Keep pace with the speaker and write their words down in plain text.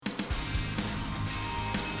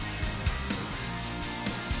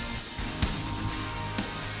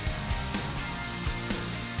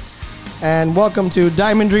and welcome to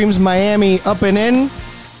Diamond Dreams Miami Up and In,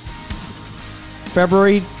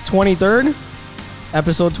 February 23rd,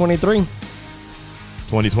 episode 23.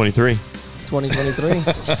 2023. 2023.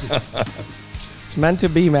 It's meant to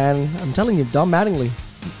be, man. I'm telling you, Don Mattingly.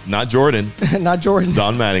 Not Jordan. Not Jordan.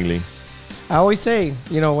 Don Mattingly. I always say,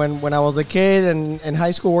 when I was a kid and in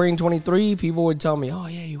high school wearing 23, people would tell me, oh,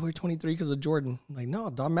 yeah, you wear 23 because of Jordan. I'm like,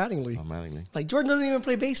 no, Don Mattingly. Don Mattingly. Like, Jordan doesn't even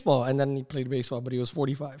play baseball. And then he played baseball, but he was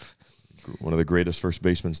 45. One of the greatest first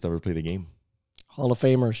basemen to ever play the game. Hall of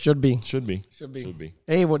Famer. Should be. Should be.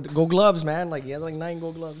 Hey, Gold Gloves, man. Like, he has like 9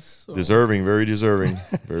 Gold Gloves. So. Deserving. Very deserving.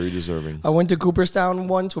 Very deserving. I went to Cooperstown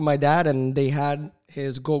once with my dad, and they had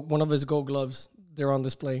one of his Gold Gloves. They're on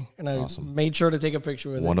display. And I made sure to take a picture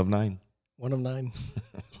with it. One of 9. One of 9.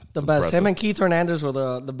 The best. Impressive. Him and Keith Hernandez were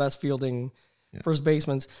the best fielding first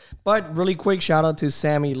basemen. But really quick, shout out to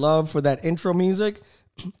Sammy Love for that intro music.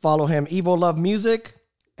 Follow him, Evo Love Music,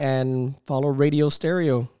 and follow Radio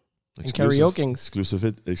Stereo and Karaoke.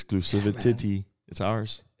 Exclusivity. Yeah, it's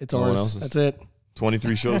ours. It's ours. That's it.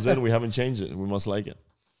 23 shows in. We haven't changed it. We must like it.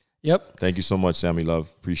 Yep. Thank you so much, Sammy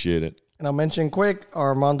Love. Appreciate it. And I'll mention quick,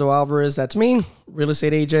 Armando Alvarez, that's me, real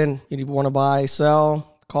estate agent. You want to buy,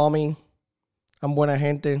 sell, call me. I'm buena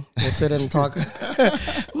gente. We'll sit and talk.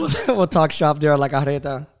 we'll talk shop there like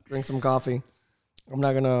Areta. Drink some coffee. I'm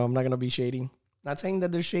not gonna be shady. Not saying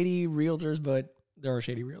that there's shady realtors, but there are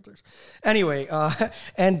shady realtors. Anyway,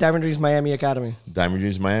 and Diamond Dreams Miami Academy. Diamond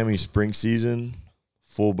Dreams Miami spring season,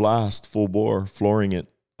 full blast, full bore, flooring it.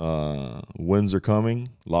 Wins are coming,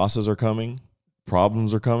 losses are coming,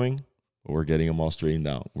 problems are coming, but we're getting them all straightened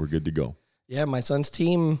out. We're good to go. Yeah, my son's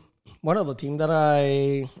team. One of the team that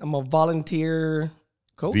I'm a volunteer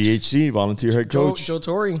coach. VHC, volunteer head coach. Joe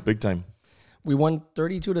Torre. Big time. We won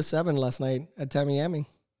 32-7 last night at Tamiami.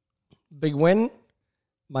 Big win.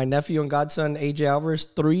 My nephew and godson, AJ Alvarez,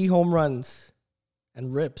 3 home runs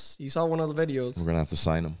and rips. You saw one of the videos. We're going to have to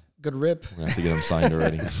sign him. Good rip. We're going to have to get him signed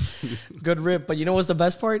already. Good rip. But you know what's the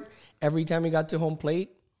best part? Every time he got to home plate,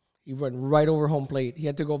 he went right over home plate. He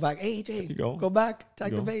had to go back. Hey, AJ, go back.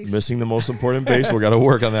 Tag the base. Missing the most important base. We got to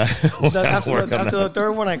work on that. After the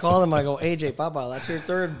third one, I called him. I go, AJ, Papa, that's your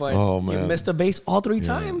third, but you missed the base all 3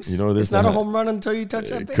 times. You know, it's not a home run until you touch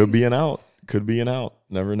that base. Could be an out.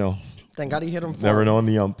 Never know. Thank God he hit him. Never know on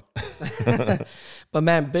the ump. But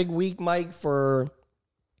man, big week, Mike, for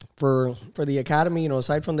the academy.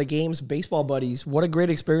 Aside from the games, baseball buddies. What a great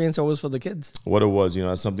experience it was for the kids. What it was,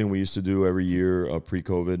 that's something we used to do every year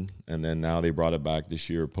pre-COVID, and then now they brought it back this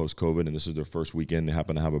year post-COVID, and this is their first weekend. They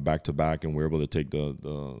happen to have a back-to-back, and we're able to take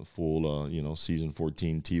the full season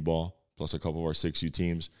 14 T-ball plus a couple of our 6U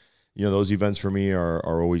teams. Those events for me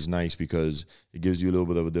are always nice because it gives you a little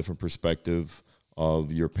bit of a different perspective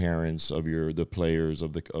of your parents, of the players,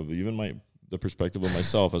 of even the perspective of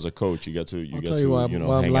myself as a coach. You get to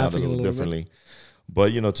hang out a little differently.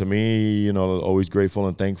 But to me, always grateful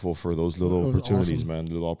and thankful for those little opportunities, man.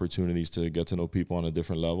 Little opportunities to get to know people on a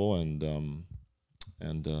different level, and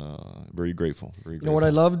very grateful. Very grateful. You know what I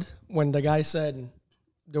loved when the guy said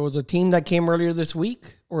there was a team that came earlier this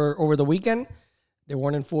week or over the weekend. They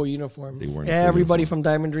weren't in full uniform. Everybody from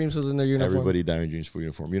Diamond Dreams was in their uniform. Everybody Diamond Dreams full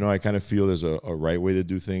uniform. I kind of feel there's a right way to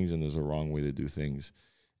do things and there's a wrong way to do things.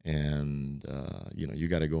 And, you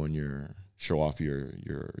got to go and show off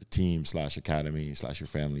your team / academy / your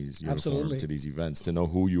family's uniform to these events to know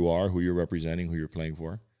who you are, who you're representing, who you're playing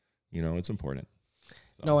for. It's important.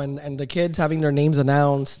 So. No, and the kids having their names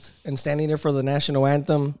announced and standing there for the national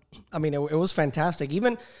anthem. I mean, it was fantastic.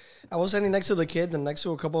 Even I was standing next to the kids and next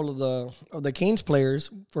to a couple of the Canes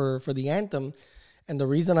players for the anthem. And the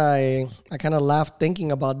reason I kind of laughed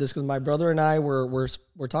thinking about this, because my brother and I were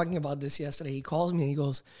talking about this yesterday. He calls me and he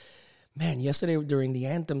goes, man, yesterday during the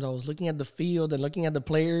anthems, I was looking at the field and looking at the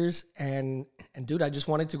players, and dude, I just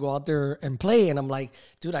wanted to go out there and play. And I'm like,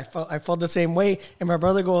 dude, I felt the same way. And my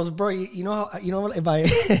brother goes, bro, if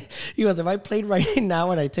I played right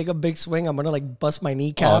now and I take a big swing, I'm gonna like bust my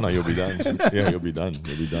kneecap. Oh no, you'll be done. Yeah, you'll be done.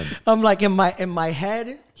 I'm like in my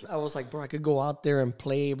head, I was like, bro, I could go out there and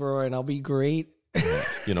play, bro, and I'll be great.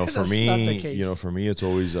 For me, it's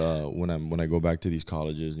always when I go back to these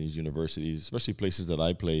colleges and these universities, especially places that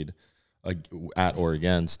I played at or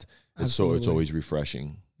against, it's always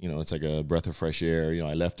refreshing. It's like a breath of fresh air.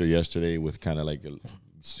 I left there yesterday with kind of like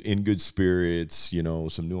in good spirits,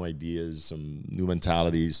 some new ideas, some new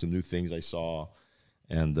mentalities, some new things I saw,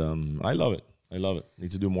 and I love it.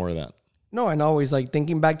 Need to do more of that. No, and always like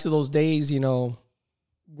thinking back to those days.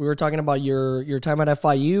 We were talking about your time at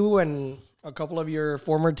FIU and a couple of your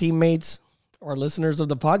former teammates or listeners of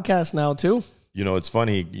the podcast now too. It's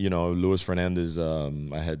funny. Luis Fernandez.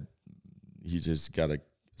 He just got a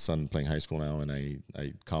son playing high school now, and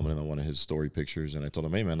I commented on one of his story pictures, and I told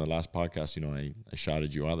him, hey, man, the last podcast, you know, I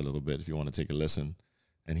shouted you out a little bit if you want to take a listen.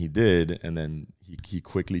 And he did, and then he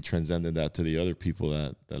quickly transcended that to the other people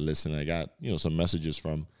that listen. I got, you know, some messages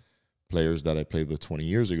from players that I played with 20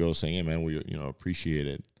 years ago saying, hey, man, we, you know, appreciate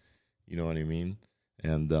it. You know what I mean?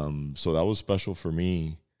 And so that was special for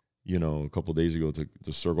me, you know, a couple of days ago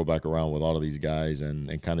to circle back around with all of these guys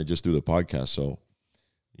and kind of just do the podcast. So,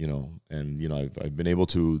 you know, and, you know, I've been able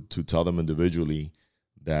to tell them individually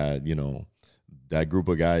that, you know, that group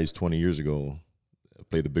of guys 20 years ago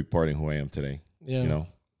played a big part in who I am today. Yeah. You know,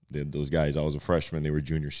 those guys, I was a freshman, they were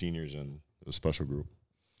junior, seniors, and it was a special group.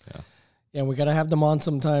 Yeah. Yeah, we got to have them on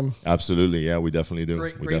sometime. Absolutely. Yeah, we definitely do.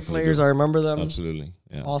 Great players. I remember them. Absolutely.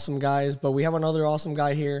 Yeah. Awesome guys. But we have another awesome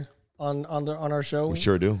guy here on our show. We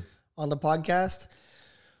sure do. On the podcast.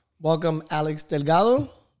 Welcome, Alex Delgado,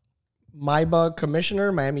 MYBA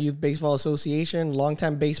commissioner, Miami Youth Baseball Association,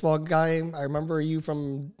 longtime baseball guy. I remember you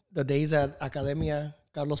from the days at Academia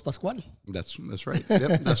Pascual. That's right.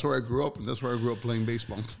 Yep, that's where I grew up. That's where I grew up playing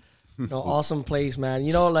baseball. No, awesome place, man.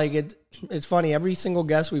 You know, like it's funny. Every single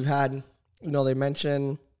guest we've had, you know, they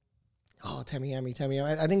mention,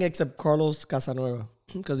 Tamiami. I think except Carlos Casanueva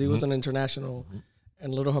because he was an international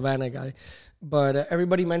and Little Havana guy. But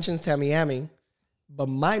everybody mentions Tamiami, but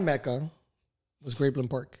my Mecca was Grapeland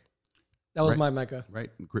Park. That was my Mecca. Right,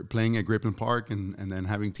 playing at Grapeland Park and then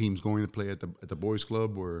having teams going to play at the boys'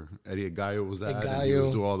 club where Eddie Gallo was at. And he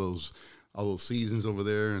was do all those seasons over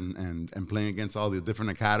there and playing against all the different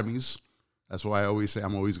academies. That's why I always say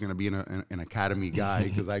I'm always going to be an academy guy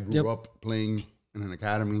because I grew up playing in an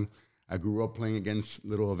academy. I grew up playing against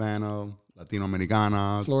Little Havana, Latino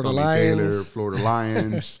Americana, Florida Lions, Taylor, Florida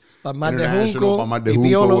Lions, International, Pamar de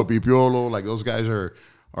Junco, Pipiolo. Like those guys are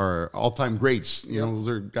all-time greats. You know, those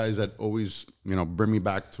are guys that always, you know, bring me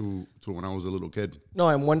back to when I was a little kid. No,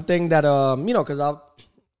 and one thing that, you know, because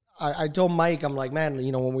I told Mike, I'm like, man,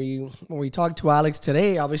 you know, when we talked to Alex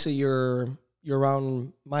today, obviously you're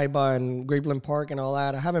around MYBA and Grapeland Park and all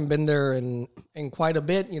that. I haven't been there in quite a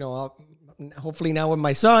bit. You know, hopefully now with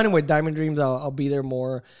my son and with Diamond Dreams, I'll be there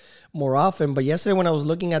more often. But yesterday when I was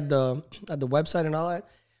looking at the website and all that,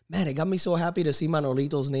 man, it got me so happy to see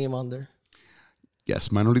Manolito's name on there. Yes,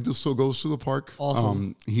 Manolito still goes to the park.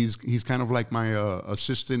 Awesome. He's kind of like my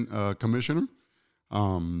assistant commissioner.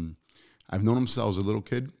 I've known him since I was a little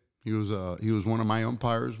kid. He was one of my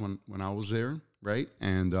umpires when I was there, right?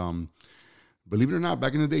 And believe it or not,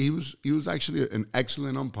 back in the day, he was actually an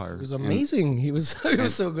excellent umpire. He was amazing. He was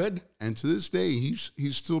so good. And to this day,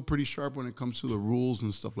 he's still pretty sharp when it comes to the rules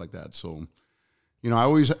and stuff like that. So, you know, I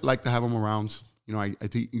always like to have him around. You know, I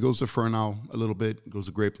think he goes to Fernal a little bit, goes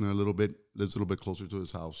to Grapeland a little bit, lives a little bit closer to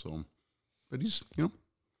his house. So, but he's, you know.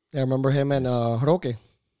 Yeah, I remember him and Roque.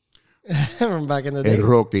 From back in the day.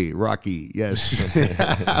 Rocky, yes.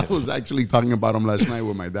 I was actually talking about him last night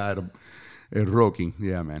with my dad. Rocky,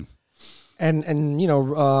 yeah, man. And you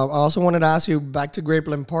know, I also wanted to ask you back to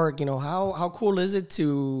Grapeland Park. You know, how cool is it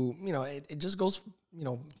to, you know, it just goes, you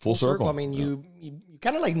know, full circle. I mean, you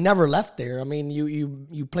kind of like never left there. I mean,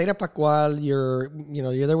 you played at Pascual. You're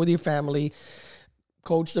there with your family.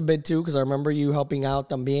 Coached a bit too, because I remember you helping out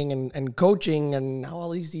them being and coaching, and now all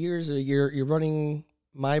these years you're running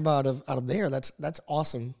MYBA out of there. That's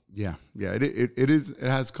awesome. Yeah. It is. It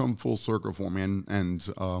has come full circle for me,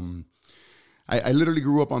 and I literally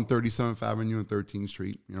grew up on 37th Avenue and 13th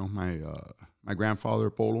Street. You know, my grandfather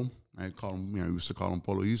Polo, I call him. You know, I used to call him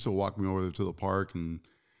Polo. He used to walk me over to the park and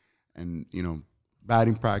you know,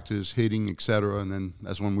 batting practice, hitting, etc. And then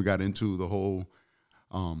that's when we got into the whole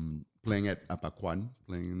playing at Pascual,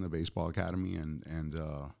 playing in the baseball academy, and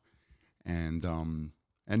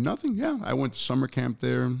nothing. Yeah, I went to summer camp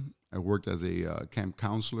there. I worked as a camp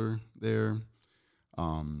counselor there.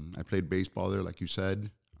 I played baseball there, like you said.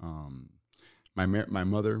 My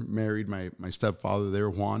mother married my stepfather there,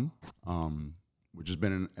 Juan, which has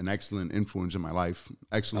been an excellent influence in my life.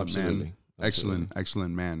 Excellent Absolutely. man. Absolutely.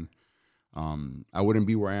 Excellent man. I wouldn't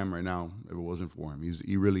be where I am right now if it wasn't for him.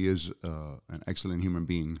 He really is an excellent human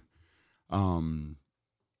being. And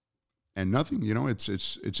nothing, you know,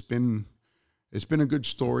 it's been a good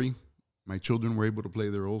story. My children were able to play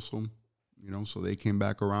there also, you know, so they came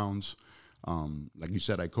back around. Like you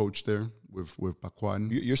said, I coached there with Pascual.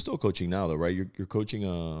 You're still coaching now, though, right? You're coaching.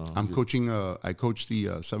 Coaching. I coached the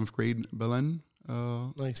 7th grade Belen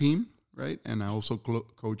team, right? And I also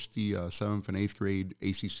coached the 7th and 8th grade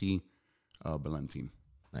ACC Belen team.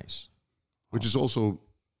 Nice. Which has also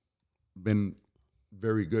been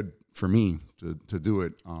very good for me to do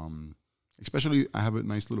it. Especially, I have a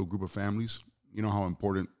nice little group of families. You know how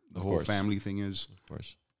important the whole family thing is. Of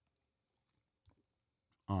course.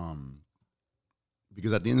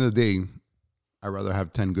 Because at the end of the day, I'd rather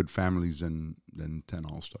have 10 good families than 10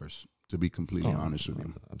 all-stars, to be completely honest with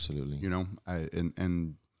you. Absolutely. You know,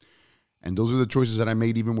 and those are the choices that I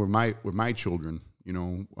made even with my children. You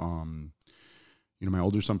know, my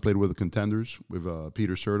older son played with the Contenders with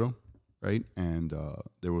Peter Serto, right? And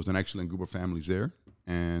there was an excellent group of families there.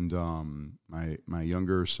 And my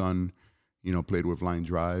younger son, you know, played with Line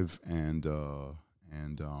Drive and the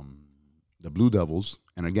Blue Devils.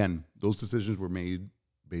 And again, those decisions were made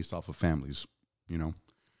based off of families, you know.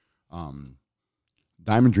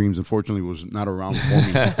 Diamond Dreams, unfortunately, was not around for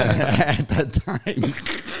me at that time.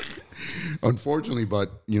 Unfortunately,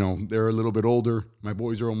 but, you know, they're a little bit older. My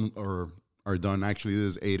boys are done. Actually,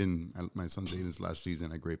 this is Aiden. My son's Aiden's last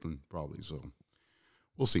season at Grapeland, probably. So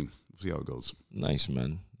we'll see. We'll see how it goes. Nice,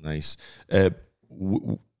 man. Nice.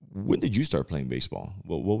 When did you start playing baseball?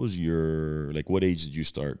 What was your, like, what age did you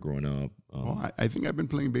start growing up? Well, I think I've been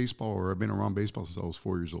playing baseball, or I've been around baseball since I was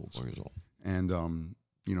 4 years old. 4 years old. And,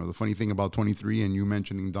 you know, the funny thing about 23 and you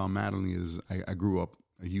mentioning Don Mattingly is I grew up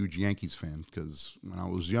a huge Yankees fan, because when I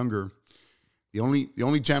was younger, the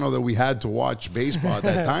only channel that we had to watch baseball at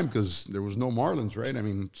that time, because there was no Marlins, right? I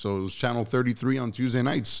mean, so it was channel 33 on Tuesday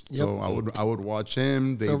nights. Yep. So I would watch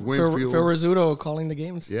him, Dave Winfield, Phil Rizzuto calling the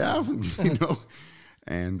games. Yeah, you know.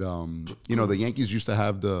 And you know, the Yankees used to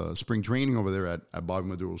have the spring training over there at Bobby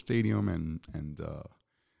Maduro Stadium, and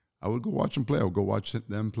I would go watch them play. I would go watch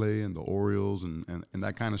them play, and the Orioles and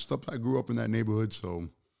that kind of stuff. I grew up in that neighborhood, so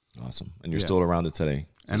awesome. And you're still around it today.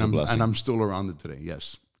 And I'm still around it today.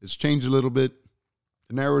 Yes, it's changed a little bit.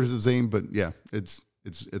 The narrative is the same, but yeah, it's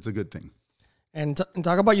a good thing. And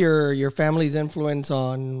talk about your family's influence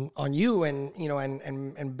on you and, you know,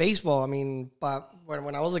 and baseball. I mean, but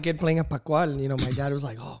when I was a kid playing at Pascual, you know, my dad was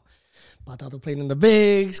like, oh, Patato played in the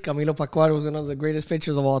bigs. Camilo Pascual was one of the greatest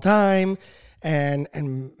pitchers of all time. And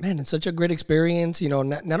man, it's such a great experience, you know,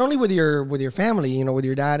 not only with your family, you know, with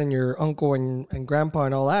your dad and your uncle and grandpa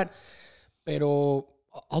and all that, pero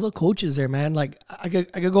all the coaches there, man. Like I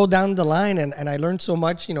could go down the line and I learned so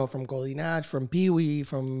much, you know, from Godinach, from Pee-wee,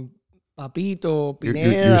 from Papito,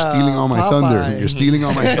 Pineda. You're stealing all my Popeye. thunder. You're stealing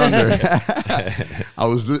all my thunder. I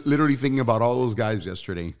was literally thinking about all those guys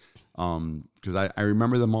yesterday, because I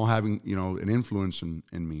remember them all having, you know, an influence in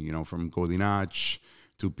me, you know, from Godinach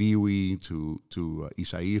to Pee-wee to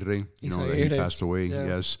Isairre, you know, that he passed away. Yeah.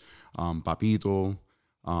 Yes. Papito,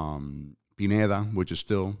 Pineda, which is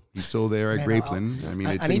he's still there at Grapeland. I mean,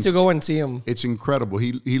 I need to go and see him. It's incredible.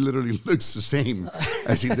 He literally looks the same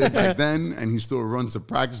as he did back then, and he still runs the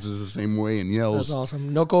practices the same way and yells. That's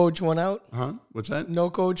awesome. No coach went out. Huh? What's that? No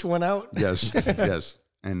coach went out. Yes, yes.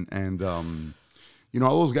 And you know,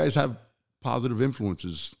 all those guys have positive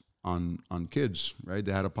influences on kids, right?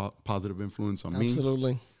 They had a positive influence on me.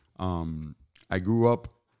 Absolutely. I grew up,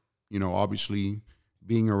 you know, obviously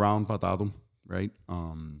being around Patato, right?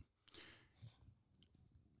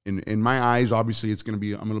 In my eyes, obviously, I'm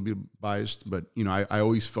going to be biased, but, you know, I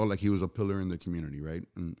always felt like he was a pillar in the community, right?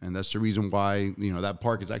 And that's the reason why, you know, that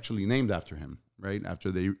park is actually named after him, right?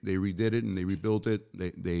 After they redid it and they rebuilt it,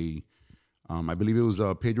 I believe it was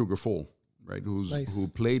Pedro Grifol, right? Who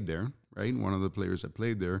played there, right? One of the players that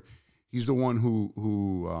played there. He's the one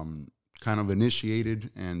who kind of initiated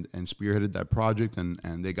and spearheaded that project,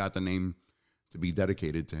 and they got the name to be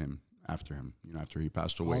dedicated to him, after you know, after he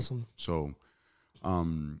passed away. Awesome. So,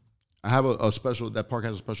 I have that park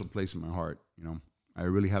has a special place in my heart. You know, I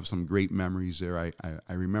really have some great memories there.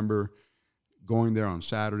 I remember going there on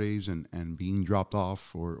Saturdays and being dropped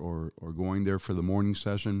off or going there for the morning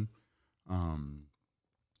session,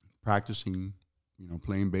 practicing, you know,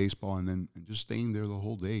 playing baseball and just staying there the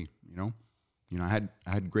whole day. You know, I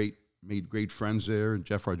had made great friends there.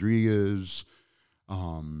 Jeff Rodriguez,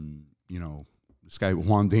 you know, this guy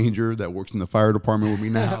Juan Danger that works in the fire department with me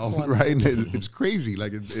now, right? It's crazy.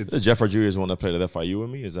 Like it's Jeff Rodriguez, one that played at FIU with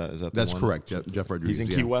me. Is that that's the one? correct? Jeff Rodriguez. He's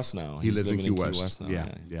in Key West now. He lives in Key West now.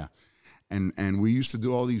 Yeah. And we used to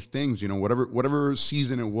do all these things. You know, whatever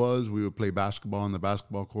season it was, we would play basketball on the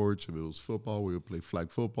basketball courts. If it was football, we would play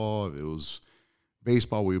flag football. If it was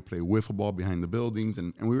baseball, we would play wiffle ball behind the buildings,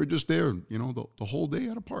 and we were just there, you know, the whole day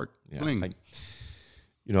at a park playing.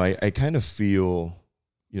 I kind of feel,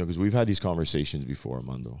 you know, because we've had these conversations before,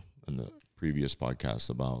 Armando, in the previous podcast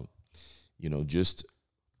about, you know, just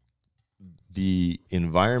the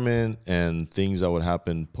environment and things that would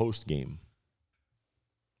happen post-game.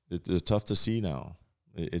 They're tough to see now.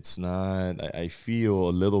 It's not, I feel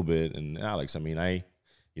a little bit, and Alex, I mean, I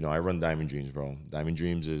run Diamond Dreams, bro. Diamond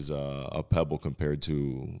Dreams is a pebble compared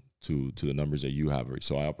to the numbers that you have.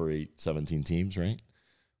 So I operate 17 teams, right?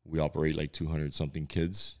 We operate like 200-something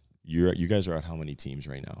kids. You guys are at how many teams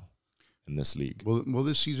right now in this league? Well,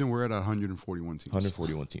 this season we're at 141 teams.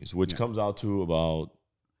 141 teams, which comes out to about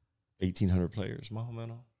 1,800 players,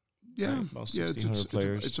 Mahomeno. Yeah, right? About 1,600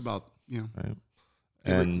 players. It's about right.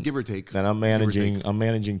 And give or take. And I'm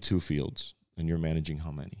managing 2 fields, and you're managing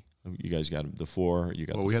how many? You guys got the 4. You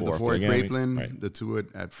got we had the 4 at Grapeland, right. the 2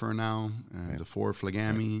 at Fernau, and the 4 at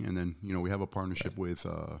Flagami, and then we have a partnership with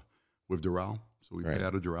Doral, so we play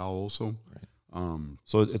out of Doral also. Right.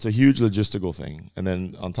 So it's a huge logistical thing, and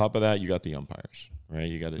then on top of that, you got the umpires, right?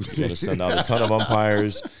 You got to send out a ton of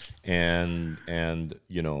umpires, and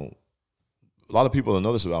a lot of people don't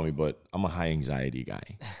know this about me, but I'm a high anxiety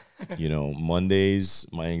guy. Mondays,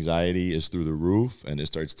 my anxiety is through the roof, and it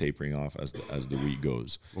starts tapering off as the week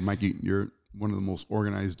goes. Well, Mikey, you're one of the most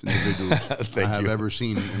organized individuals I have ever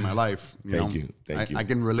seen in my life. Thank you. I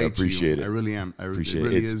can relate to you. Appreciate it. I really am. I appreciate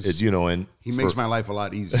it. It's and he makes my life a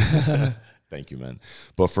lot easier. Thank you, man.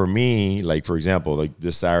 But for me, like, for example, like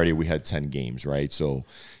this Saturday, we had 10 games, right? So,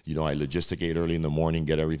 I logisticate early in the morning,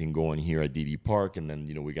 get everything going here at DD Park. And then,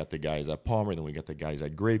 we got the guys at Palmer, then we got the guys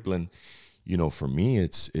at Grapeland. For me,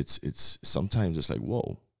 it's sometimes it's like,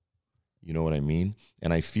 whoa, you know what I mean?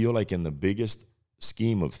 And I feel like in the biggest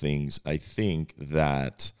scheme of things, I think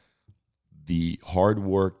that the hard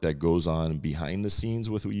work that goes on behind the scenes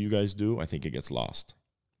with what you guys do, I think it gets lost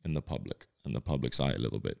in the public's eye a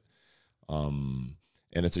little bit.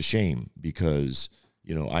 And it's a shame because,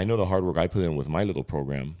 I know the hard work I put in with my little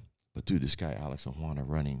program, but dude, this guy, Alex Delgado,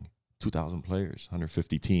 running 2,000 players,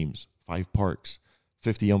 150 teams, 5 parks,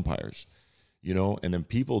 50 umpires, and then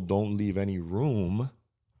people don't leave any room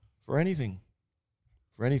for anything.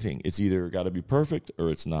 It's either got to be perfect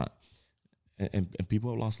or it's not. And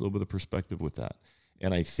people have lost a little bit of perspective with that.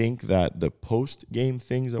 And I think that the post-game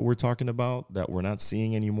things that we're talking about that we're not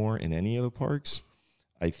seeing anymore in any of the parks,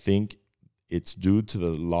 I think it's due to the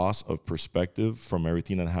loss of perspective from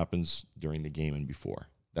everything that happens during the game and before.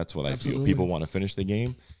 That's what I feel. People want to finish the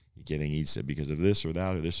game. You're getting eats it because of this or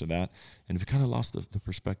that or this or that. And we kind of lost the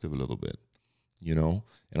perspective a little bit, And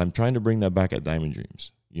I'm trying to bring that back at Diamond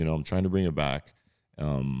Dreams. I'm trying to bring it back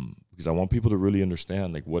because I want people to really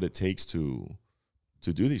understand like what it takes to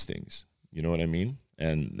do these things. You know what I mean?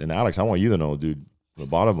 And Alex, I want you to know, dude, from the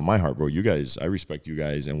bottom of my heart, bro, you guys, I respect you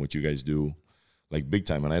guys and what you guys do. Like big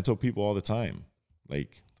time. And I tell people all the time,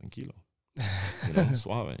 like, tranquilo,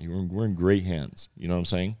 suave. We're in great hands. You know what I'm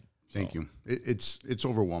saying? Thank you. It's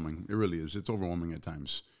overwhelming. It really is. It's overwhelming at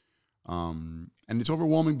times. And it's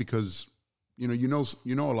overwhelming because, you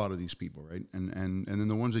know a lot of these people, right? And then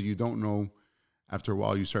the ones that you don't know, after a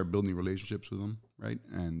while you start building relationships with them, right?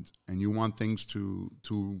 And you want things to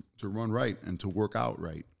run right and to work out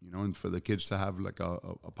right, and for the kids to have like a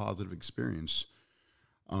positive experience.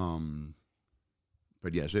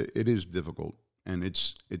 But yes, it is difficult, and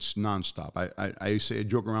it's nonstop. I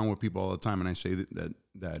joke around with people all the time, and I say that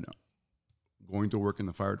going to work in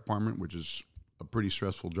the fire department, which is a pretty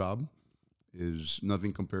stressful job, is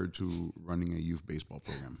nothing compared to running a youth baseball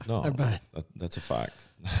program. No, that's a fact.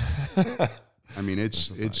 I mean,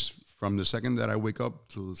 it's from the second that I wake up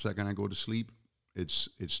to the second I go to sleep, it's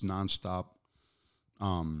nonstop.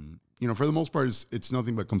 For the most part, it's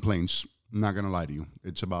nothing but complaints. I'm not gonna lie to you.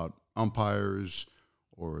 It's about umpires,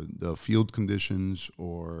 or the field conditions,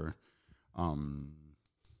 or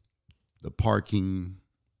the parking,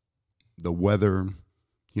 the weather.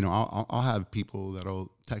 I'll have people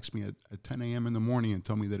that'll text me at 10 a.m. in the morning and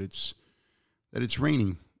tell me that it's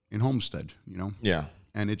raining in Homestead. Yeah,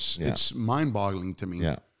 and it's mind-boggling to me.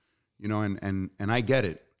 Yeah, and I get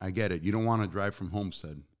it. You don't want to drive from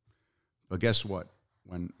Homestead, but guess what?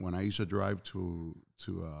 When I used to drive to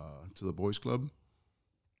the boys' club,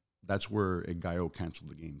 that's where a Gallo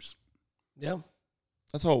canceled the games. Yeah.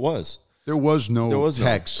 That's how it was. There was no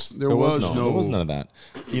text. There was none of that.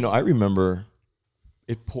 I remember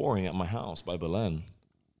it pouring at my house by Belen,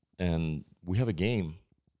 and we have a game,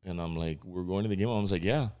 and I'm like, we're going to the game. I was like,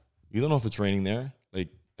 yeah, you don't know if it's raining there. Like,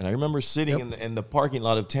 and I remember sitting in the parking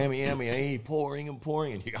lot of Tamiami, pouring,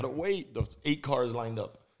 and you got to wait. There's 8 cars lined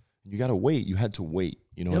up. You got to wait. You had to wait.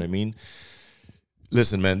 You know what I mean?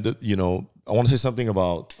 Listen, man, I want to say something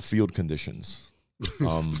about field conditions.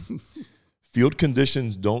 Field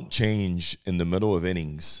conditions don't change in the middle of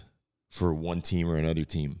innings for one team or another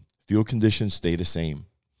team. Field conditions stay the same.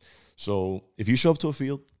 So if you show up to a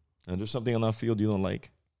field and there's something on that field you don't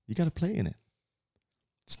like, you got to play in it.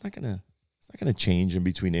 It's not gonna change in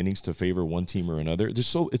between innings to favor one team or another. It's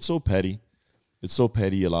so petty. It's so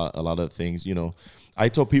petty. A lot of things. I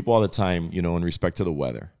tell people all the time. In respect to the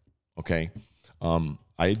weather. Okay.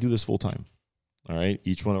 I do this full time. All right.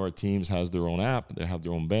 Each one of our teams has their own app. They have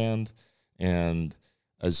their own band. And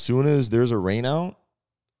as soon as there's a rain out,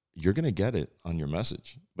 you're going to get it on your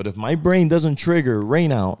message. But if my brain doesn't trigger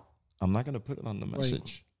rain out, I'm not going to put it on the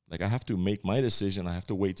message. Right. Like I have to make my decision. I have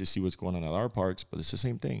to wait to see what's going on at our parks, but it's the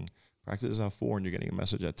same thing. Practice is at 4 and you're getting a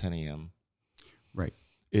message at 10 a.m. Right.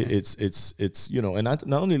 It's you know, and not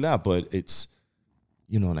only that, but it's,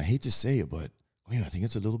 you know, and I hate to say it, but I think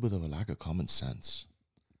it's a little bit of a lack of common sense.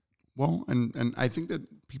 Well, and I think that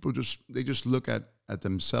people just look at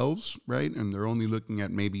themselves, right? And they're only looking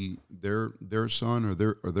at maybe their son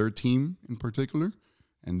or their team in particular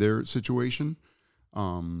and their situation.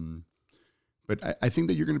 But I think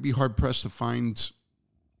that you're going to be hard pressed to find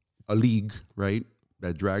a league, right,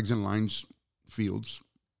 that drags and lines fields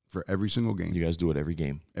for every single game. You guys do it every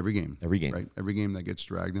game. Every game. Right. Every game that gets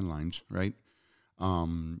dragged in lines, right?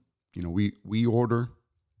 You know, we order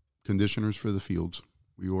conditioners for the fields.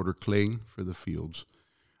 We order clay for the fields.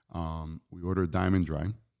 We order diamond dry,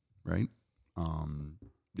 right?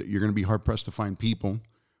 You're going to be hard pressed to find people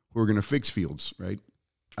who are going to fix fields, right?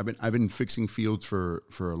 I've been fixing fields for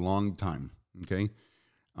a long time, okay?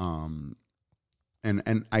 And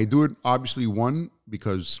I do it obviously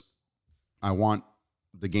because I want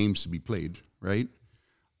the games to be played, right?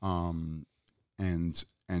 And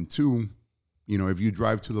two, you know, if you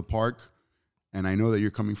drive to the park and I know that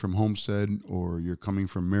you're coming from Homestead or you're coming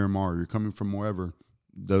from Miramar or you're coming from wherever,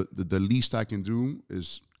 the least I can do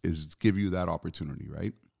is give you that opportunity,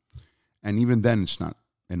 right? And even then, it's not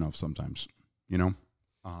enough sometimes, you know.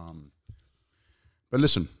 But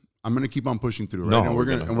listen, I'm going to keep on pushing through, right? No, and we're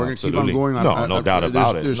going to keep on absolutely. going. No doubt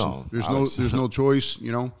about it. There's no choice,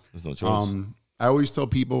 you know. There's no choice. I always tell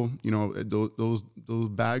people, you know, those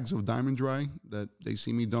bags of diamond dry that they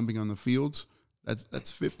see me dumping on the fields, that's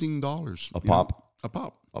 $15 a pop. A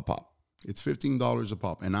pop. A pop. It's $15 a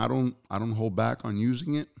pop, and I don't hold back on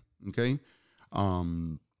using it. Okay,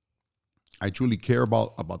 I truly care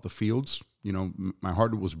about the fields. You know, my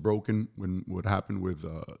heart was broken when what happened with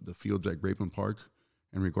the fields at Grapeland Park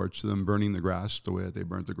in regards to them burning the grass the way that they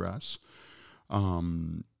burnt the grass.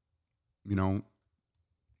 You know,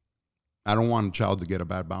 I don't want a child to get a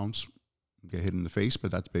bad bounce, get hit in the face,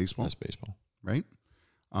 but that's baseball. That's baseball, right?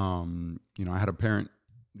 You know, I had a parent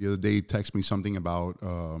the other day text me something about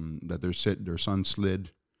that their son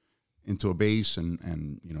slid into a base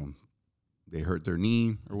and you know, they hurt their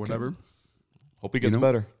knee or whatever. Okay. Hope he gets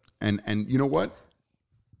better. And you know what?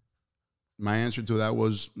 My answer to that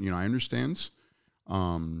was, you know, I understand,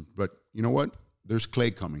 but you know what? There's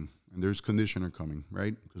clay coming and there's conditioner coming,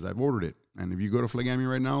 right? Because I've ordered it. And if you go to Flagami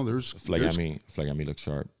right now, Flagami looks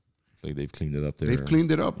sharp. Like they've cleaned it up there. They've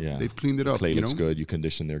cleaned it up. Yeah. They've cleaned it up. Clay looks good. You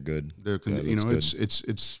condition, they're good. You know,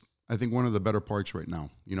 it's I think one of the better parks right now.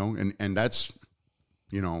 You know, and that's,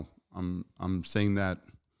 you know, I'm saying that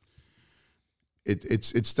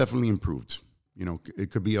it's definitely improved. You know, it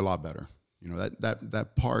could be a lot better. You know,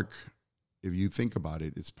 that park, if you think about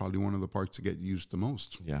it, it's probably one of the parks to get used the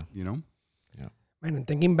most. Yeah. You know? Yeah. Man, and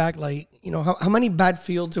thinking back, like, you know, how many bad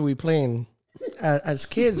fields are we playing as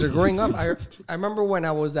kids or growing up? I remember when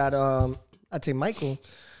I was at St. Michael,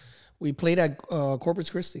 we played at Corpus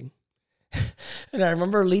Christi. And I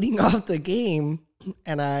remember leading off the game,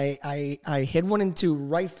 and I hit one into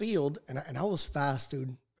right field, and I was fast,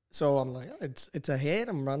 dude. So I'm like, it's a hit.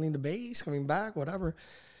 I'm running the base, coming back, whatever.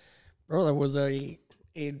 Bro, there was a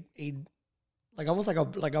like almost like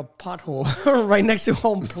a pothole right next to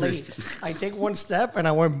home plate. I take one step and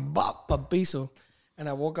I went bop a piso. And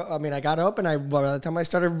I woke up. I mean, I got up, and by the time I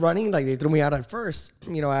started running, like they threw me out at first.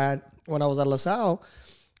 You know, when I was at LaSalle,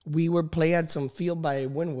 we would play at some field by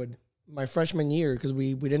Wynwood my freshman year because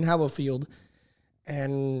we didn't have a field.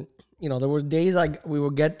 And you know, there were days like we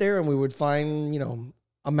would get there and we would find, you know,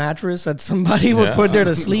 a mattress that somebody would put there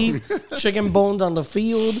to sleep, chicken bones on the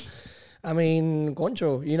field. I mean,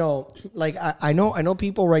 concho, you know, like I know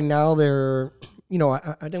people right now, they're, you know,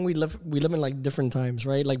 I think we live in like different times,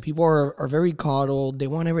 right? Like people are very coddled. They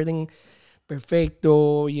want everything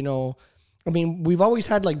perfecto, you know. I mean, we've always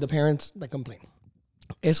had like the parents that complain.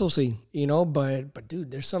 Eso sí, you know, but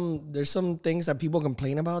dude, there's some things that people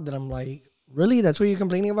complain about that I'm like, really? That's what you're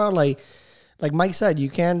complaining about? Like Mike said, you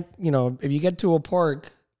can't, you know, if you get to a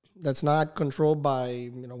park that's not controlled by,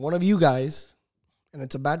 you know, one of you guys, and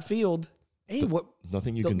it's a bad field, hey, what?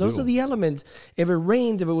 Nothing you can do. Those are the elements. If it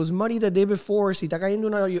rains, if it was muddy the day before, si está cayendo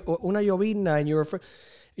una llovizna, and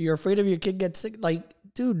you're afraid of your kid gets sick, like,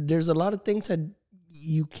 dude, there's a lot of things that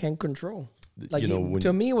you can't control. Like, you know,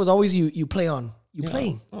 to me, it was always you play on. You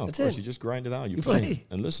play. Oh, That's of course, it. you just grind it out. You play.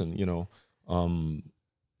 And listen, you know,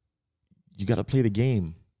 you got to play the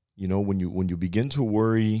game. You know, when you begin to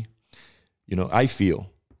worry, you know, I feel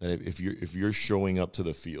that if you're showing up to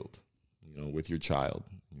the field, with your child.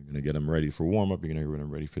 You're going to get them ready for warm up. You're going to get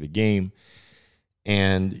them ready for the game.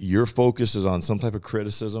 And your focus is on some type of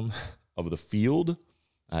criticism of the field.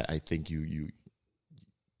 I think you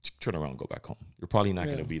turn around and go back home. You're probably not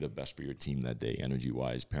going to be the best for your team that day,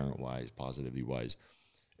 energy-wise, parent-wise, positivity-wise.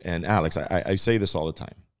 And Alex, I say this all the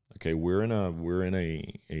time. Okay, we're in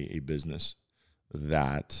a business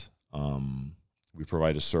that we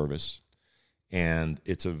provide a service, and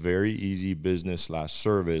it's a very easy business /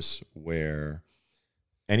 service where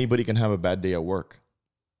anybody can have a bad day at work.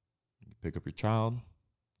 You pick up your child,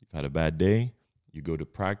 you've had a bad day, you go to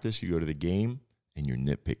practice, you go to the game, and you're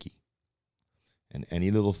nitpicky. And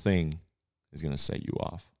any little thing is going to set you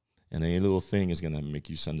off. And any little thing is going to make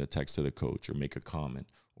you send a text to the coach or make a comment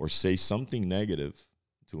or say something negative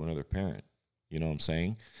to another parent. You know what I'm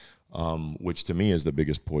saying? Which to me is the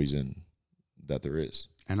biggest poison that there is.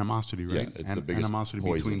 Animosity, right? Yeah, it's the biggest animosity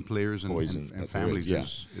poison, between players and families. Yeah.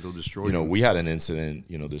 It'll destroy you. We had an incident,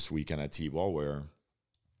 this weekend at T-ball where,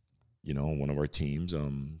 one of our teams,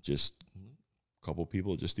 just a couple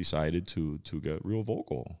people just decided to get real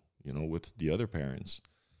vocal, with the other parents.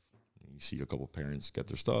 You see a couple parents get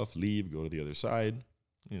their stuff, leave, go to the other side.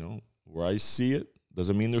 Where I see it,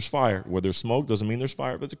 doesn't mean there's fire. Where there's smoke, doesn't mean there's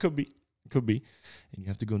fire, but it could be. It could be. And you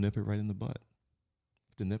have to go nip it right in the butt.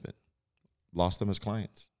 You have to nip it. Lost them as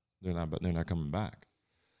clients. They're not coming back.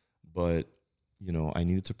 But, I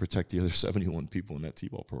needed to protect the other 71 people in that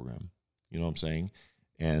T-ball program. You know what I'm saying?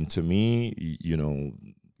 And to me,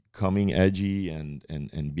 coming edgy and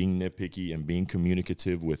being nitpicky and being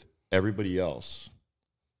communicative with everybody else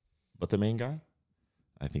but the main guy,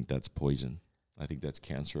 I think that's poison. I think that's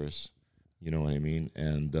cancerous. You know what I mean?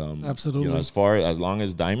 And absolutely. As long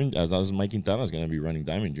as Mike Quintana is going to be running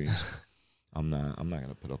Diamond Dreams, I'm not going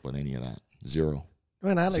to put up with any of that. Zero.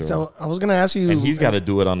 Man, Alex, Zero. I was going to ask you, and he's got to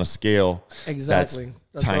do it on a scale exactly.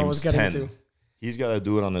 That's times what I was getting 10. to. He's got to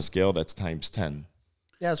do it on a scale that's times 10.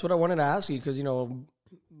 Yeah, that's what I wanted to ask you because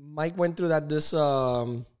Mike went through that this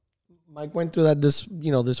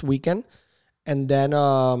this weekend, and then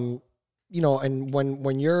and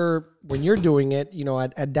when you're doing it,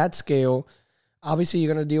 at that scale, obviously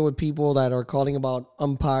you're gonna deal with people that are calling about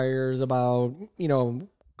umpires, about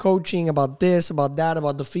coaching, about this, about that,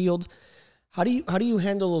 about the field. How do you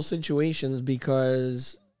handle those situations?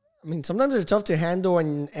 Because sometimes they're tough to handle,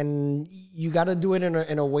 and you got to do it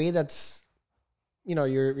in a way that's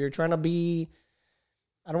you're trying to be.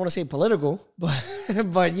 I don't want to say political, but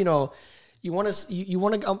you want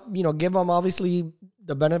to give them obviously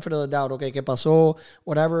the benefit of the doubt. Okay, que pasó,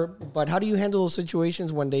 whatever. But how do you handle those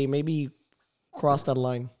situations when they maybe cross that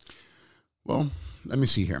line? Well, let me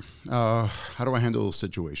see here. How do I handle those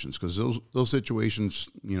situations? Because those situations,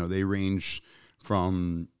 they range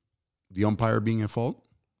from the umpire being at fault,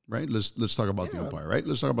 right? Let's talk about the umpire, right?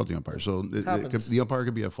 Let's talk about the umpire. So the umpire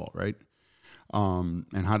could be at fault, right?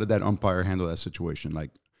 And how did that umpire handle that situation?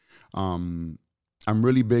 Like, I'm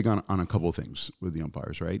really big on a couple of things with the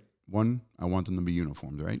umpires, right? One, I want them to be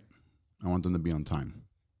uniformed, right? I want them to be on time,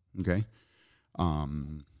 okay? I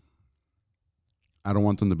don't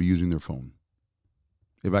want them to be using their phone.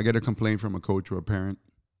 If I get a complaint from a coach or a parent,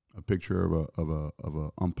 a picture of a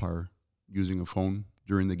umpire using a phone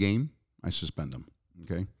during the game, I suspend them,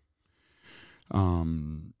 okay?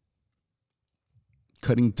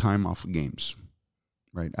 Cutting time off of games,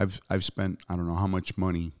 right? I've spent I don't know how much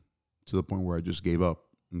money to the point where I just gave up,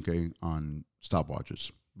 okay, on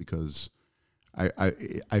stopwatches because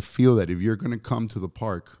I feel that if you're going to come to the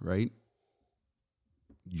park, right,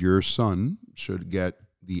 your son should get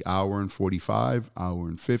the hour and 45, hour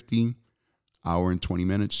and 50, hour and 20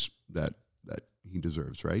 minutes that he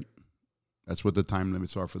deserves, right? That's what the time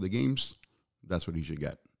limits are for the games. That's what he should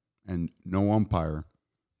get. And no umpire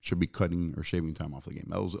should be cutting or shaving time off the game.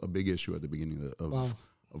 That was a big issue at the beginning of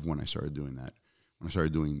when I started doing that. When I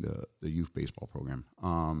started doing the youth baseball program.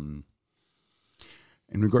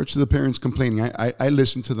 In regards to the parents complaining, I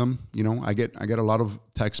listen to them. I get a lot of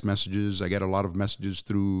text messages. I get a lot of messages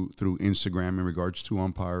through Instagram in regards to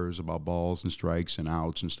umpires about balls and strikes and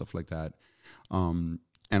outs and stuff like that. And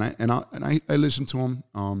I listen to them.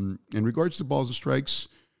 In regards to balls and strikes,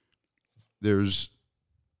 there's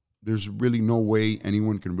really no way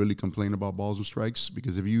anyone can really complain about balls and strikes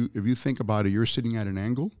because if you think about it, you're sitting at an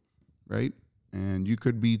angle, right? And you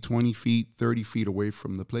could be 20 feet, 30 feet away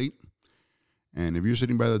from the plate. And if you're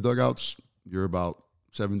sitting by the dugouts, you're about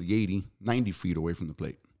 70, 80, 90 feet away from the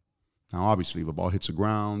plate. Now, obviously, if a ball hits the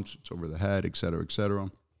ground, it's over the head, et cetera,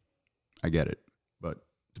 I get it. But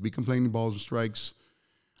to be complaining balls and strikes,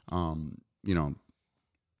 It's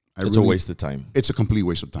a waste of time. It's a complete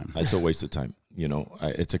waste of time. It's a waste of time.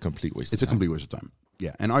 It's a complete waste of time. It's a complete waste of time.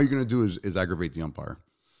 Yeah, and all you're going to do is aggravate the umpire.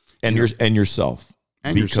 And yourself.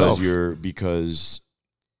 And yourself. Because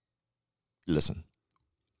listen,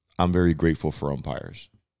 I'm very grateful for umpires.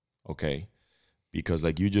 Okay? Because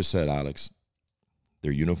like you just said, Alex,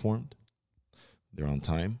 they're uniformed, they're on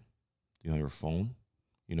time, you have your phone,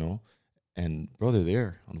 and bro, they're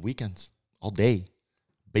there on weekends all day,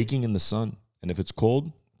 baking in the sun. And if it's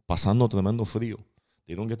cold, pasando tremendo frío.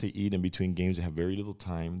 They don't get to eat in between games. They have very little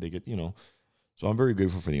time. They get, So I'm very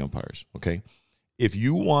grateful for the umpires, okay? If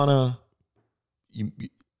you want to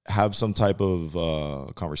have some type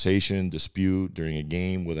of conversation, dispute during a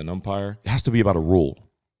game with an umpire, it has to be about a rule.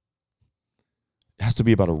 It has to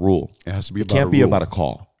be about a rule. It has to be It about can't a be rule. about a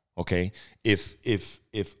call, okay?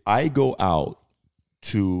 If I go out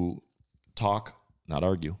to talk, not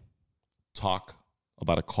argue, talk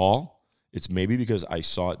about a call, it's maybe because I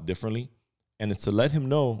saw it differently, and it's to let him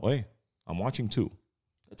know, hey, I'm watching too.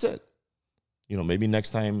 That's it. Maybe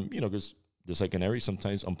next time, because just like in every,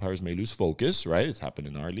 sometimes umpires may lose focus, right? It's happened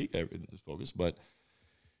in our league, focus. But,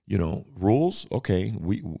 rules, okay,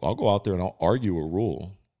 I'll go out there and I'll argue a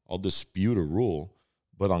rule. I'll dispute a rule.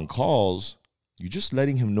 But on calls, you're just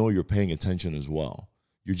letting him know you're paying attention as well.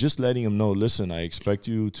 You're just letting him know, listen, I expect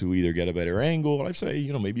you to either get a better angle. I say,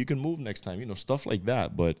 maybe you can move next time, stuff like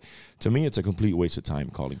that. But to me, it's a complete waste of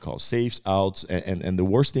time calling calls. Safes, outs, and the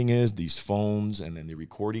worst thing is these phones and then the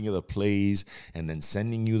recording of the plays and then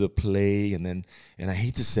sending you the play. And I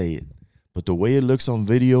hate to say it, but the way it looks on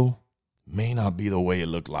video may not be the way it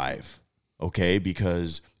looked live, okay?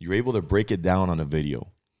 Because you're able to break it down on a video.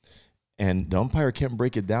 And the umpire can't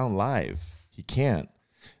break it down live. He can't.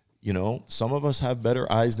 Some of us have better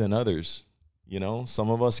eyes than others.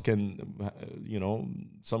 Some of us can,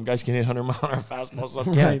 some guys can hit 100-mile-an-hour fastball,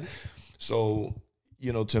 some can't. Right. So,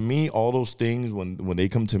 to me, all those things, when they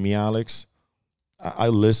come to me, Alex, I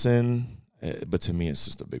listen, but to me, it's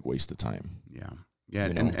just a big waste of time. Yeah. Yeah,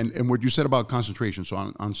 and what you said about concentration. So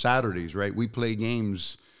on Saturdays, right, we play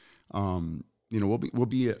games. We'll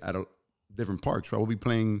be at different parks, right? We'll be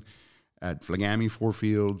playing at Flagami 4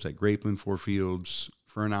 fields, at Grapeland 4 fields,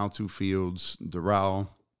 Fernal 2 fields, Doral,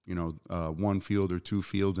 1 field or 2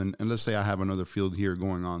 fields, and let's say I have another field here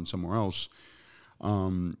going on somewhere else,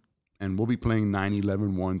 and we'll be playing 9,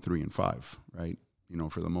 11, 1, 3, and 5, right?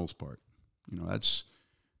 For the most part, that's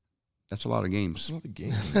a lot of games. That's a lot of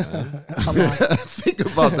games, man. Think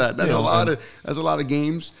about that. That's a lot of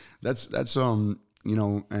games. That's and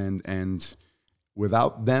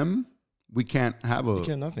without them, we can't have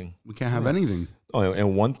nothing. We can't have anything. Oh,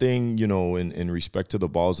 and one thing, in respect to the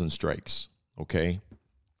balls and strikes, okay?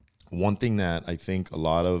 One thing that I think a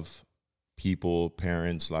lot of people,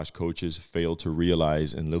 parents / coaches fail to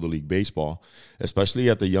realize in Little League Baseball, especially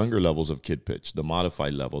at the younger levels of kid pitch, the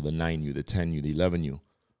modified level, the 9U, the 10U, the 11U,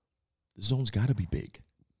 the zone's got to be big.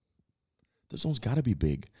 The zone's got to be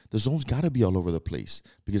big. The zone's got to be all over the place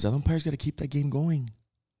because the umpire's got to keep that game going.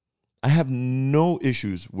 I have no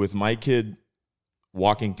issues with my kid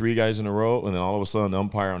walking 3 guys in a row and then all of a sudden the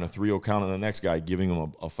umpire on a 3-0 count and the next guy giving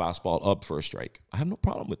him a fastball up for a strike. I have no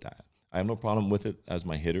problem with that. I have no problem with it as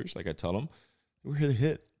my hitters. Like I tell them, we're here to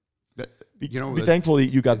hit. Be thankful that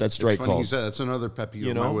you got that strike call. call. You said that's another pet peeve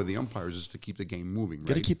of mine with the umpires is to keep the game moving. Right?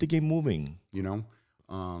 Got to keep the game moving.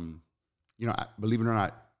 Believe it or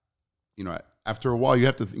not, after a while you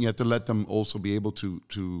have to let them also be able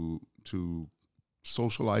to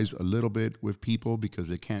socialize a little bit with people because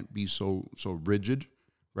they can't be so rigid,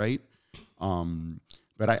 right?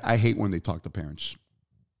 But I hate when they talk to parents.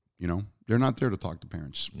 They're not there to talk to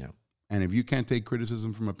parents. Yeah. And if you can't take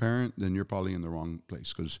criticism from a parent, then you're probably in the wrong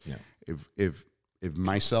place. Because if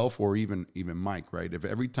myself or even Mike, right, if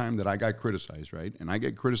every time that I got criticized, right, and I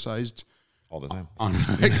get criticized all the time on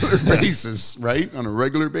a regular basis, right, on a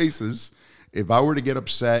regular basis. If I were to get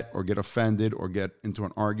upset or get offended or get into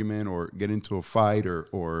an argument or get into a fight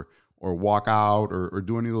or walk out or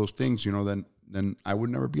do any of those things, then I would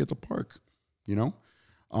never be at the park, But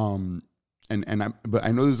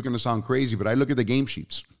I know this is going to sound crazy, but I look at the game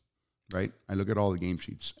sheets, right? I look at all the game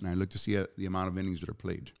sheets and I look to see the amount of innings that are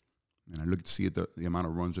played, and I look to see the amount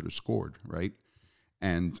of runs that are scored, right?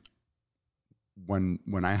 And when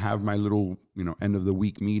I have my little, end of the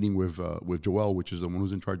week meeting with Joel, which is the one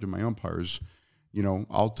who's in charge of my umpires,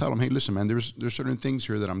 I'll tell him, hey, listen, man, there's certain things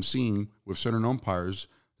here that I'm seeing with certain umpires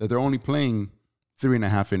that they're only playing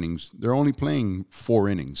 3.5 innings. They're only playing 4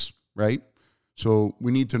 innings, right? So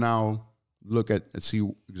we need to now look at and see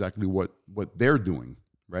exactly what they're doing,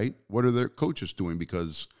 right? What are their coaches doing?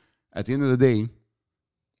 Because at the end of the day,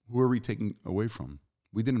 who are we taking away from?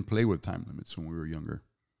 We didn't play with time limits when we were younger.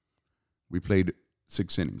 We played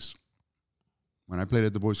 6 innings. When I played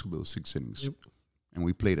at the boys' school, it was 6 innings. Yep. and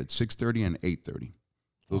we played at 6:30 and 8:30.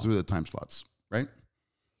 Those were the time slots, right?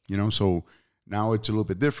 You know, so now it's a little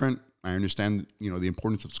bit different. I understand, you know, the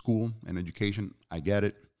importance of school and education. I get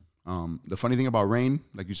it. The funny thing about rain,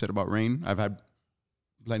 like you said about rain, I've had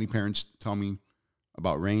plenty of parents tell me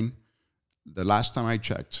about rain. The last time I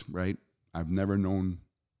checked, right, I've never known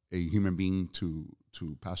a human being to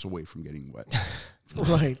pass away from getting wet.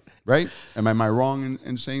 Right. Right? Am I wrong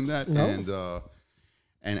in saying that? No.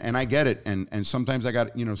 And I get it. And sometimes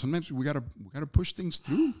sometimes we gotta push things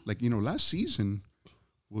through. Like, you know, last season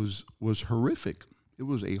was horrific. It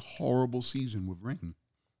was a horrible season with rain.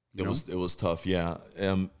 It was tough, yeah.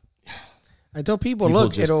 I tell people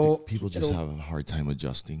look, people just have a hard time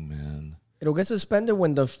adjusting, man. It'll get suspended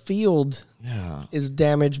when the field is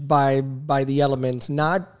damaged by the elements,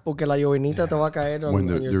 not porque la llovinita te va a caer on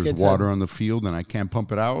your there's kid's water head. on the field and I can't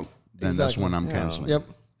pump it out, then that's when I'm canceling. Yep.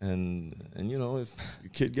 And you know, if your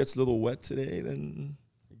kid gets a little wet today, then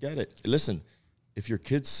you get it. Listen, if your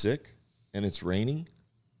kid's sick and it's raining,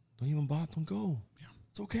 don't even bother. Don't go. Yeah.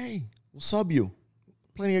 It's okay. We'll sub you.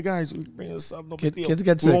 Plenty of guys. We bring a sub. No big deal. Kids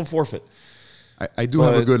get sick. We won't forfeit. I do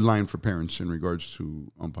have a good line for parents in regards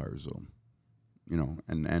to umpires, though. You know,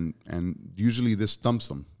 and usually this stumps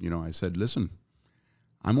them. You know, I said, listen,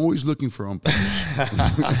 I'm always looking for umpires.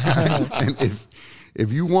 And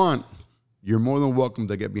if you want, you're more than welcome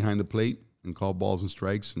to get behind the plate and call balls and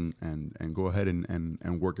strikes and go ahead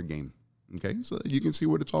and work a game. Okay? So that you can see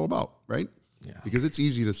what it's all about, right? Yeah. Because it's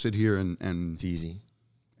easy to sit here and it's easy.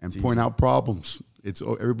 And point out problems.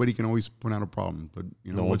 Everybody can always point out a problem, but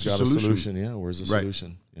you know, no one's got a solution. Yeah, where's the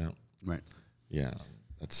solution? Yeah. Right. Yeah.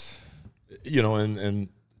 That's, you know, and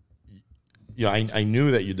you know, I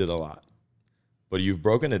knew that you did a lot, but you've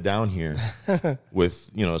broken it down here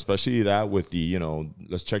with, you know, especially that with the, you know,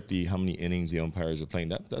 let's check how many innings the umpires are playing.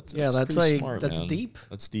 That's like smart, that's man. deep.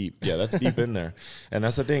 That's deep. Yeah, that's deep in there. And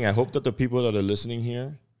that's the thing. I hope that the people that are listening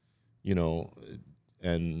here, you know,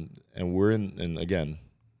 and we're and again,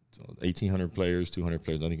 1,800 players, 200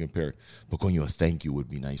 players, nothing compared. But going you a thank you would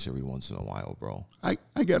be nice every once in a while, bro. I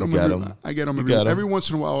get them. I get them every once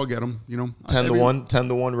in a while. I'll get them. You know, 10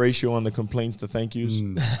 to 1 ratio on the complaints to thank yous.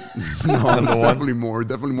 No, definitely more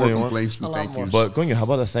complaints than thank yous. But going, how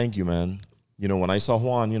about a thank you, man? You know, when I saw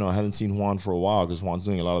Juan, you know, I hadn't seen Juan for a while because Juan's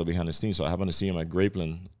doing a lot of the behind the scenes. So I happened to see him at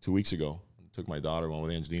Grapeland 2 weeks ago. Took my daughter, went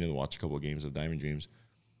with Angelina to watch a couple of games of Diamond Dreams.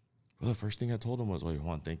 Well, the first thing I told him was, "Oh,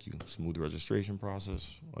 Juan, thank you. Smooth registration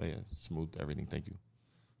process. Oh yeah, smooth everything. Thank you."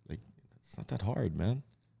 Like, it's not that hard, man.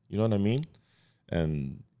 You know what I mean?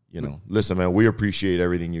 And you know, listen, man, we appreciate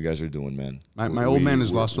everything you guys are doing, man. My old man has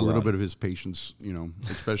lost a little bit of his patience, you know,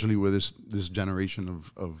 especially with this generation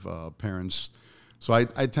of parents. So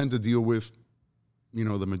I tend to deal with, you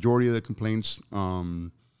know, the majority of the complaints.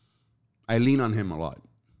 I lean on him a lot,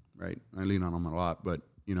 right? I lean on him a lot, but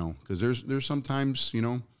you know, because there's sometimes, you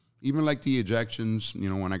know. Even like the ejections, you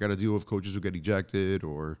know, when I got to deal with coaches who get ejected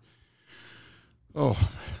or, oh,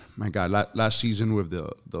 my God, last season with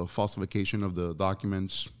the falsification of the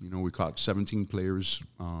documents, you know, we caught 17 players.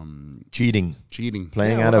 Cheating.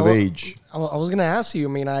 Playing out of age. I was going to ask you,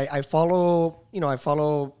 I mean, I follow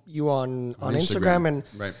you on Instagram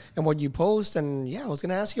and what you post. And, yeah, I was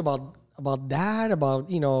going to ask you about that,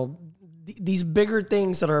 about, you know, these bigger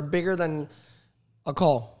things that are bigger than a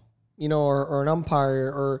call. You know, or an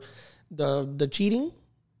umpire, or the cheating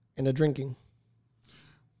and the drinking.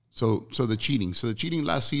 So the cheating. So the cheating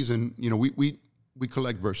last season, you know, we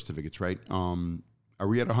collect birth certificates, right? Are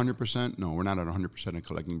we at 100%? No, we're not at 100% in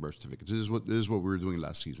collecting birth certificates. This is what we were doing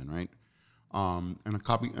last season, right? And they're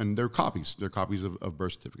copies. They're copies of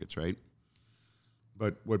birth certificates, right?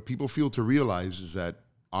 But what people fail to realize is that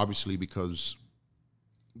obviously because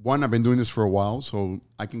one, I've been doing this for a while, so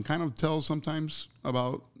I can kind of tell sometimes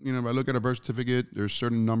about, you know, if I look at a birth certificate, there's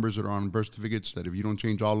certain numbers that are on birth certificates that if you don't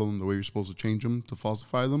change all of them the way you're supposed to change them to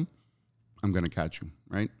falsify them, I'm going to catch you,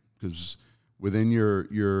 right? Because within your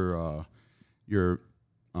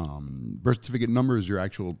birth certificate number is your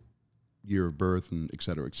actual year of birth and et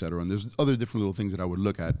cetera, and there's other different little things that I would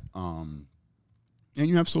look at. And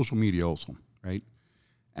you have social media also, right?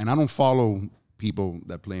 And I don't follow people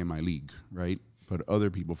that play in my league, right? But other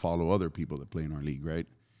people follow other people that play in our league, right?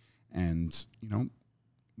 And you know,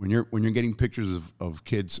 when you're getting pictures of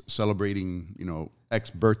kids celebrating, you know, X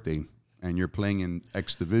birthday, and you're playing in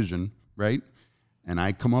X division, right? And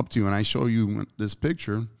I come up to you and I show you this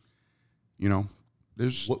picture, you know,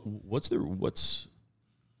 there's what's the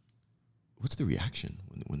reaction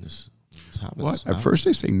when this happens? What? At first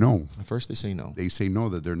they say no. They say no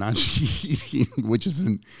that they're not cheating, which is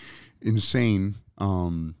insane.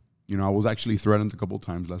 You know, I was actually threatened a couple of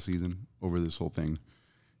times last season over this whole thing.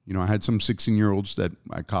 I had some 16-year-olds that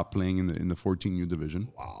I caught playing in the 14U division.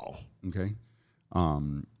 Wow. Okay.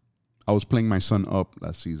 I was playing my son up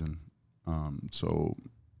last season. So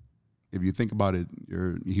if you think about it,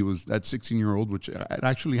 he was that 16-year-old, which it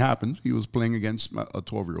actually happened. He was playing against a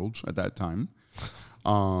 12-year-old at that time.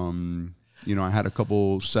 I had a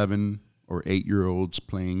couple 7 or 8-year-olds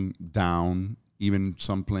playing down, even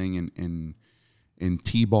some playing in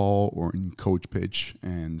T-ball or in coach pitch,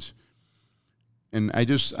 and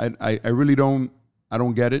I really don't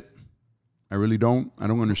get it. I really don't. I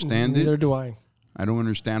don't understand it. Neither do I. I don't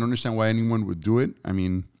understand why anyone would do it. I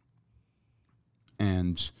mean,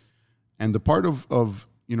 and the part of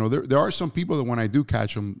there are some people that when I do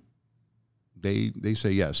catch them, they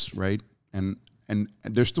say yes, right? And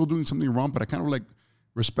they're still doing something wrong, but I kind of like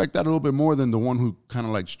respect that a little bit more than the one who kind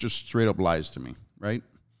of like just straight up lies to me, right?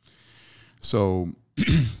 So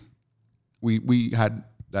we had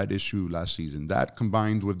that issue last season. That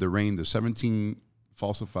combined with the rain, the 17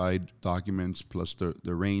 falsified documents plus the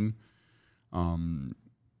rain,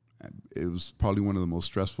 it was probably one of the most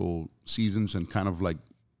stressful seasons, and kind of like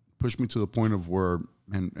pushed me to the point of where,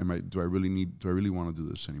 do I really want to do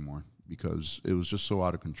this anymore? Because it was just so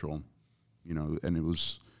out of control, and it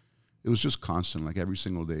was just constant, like every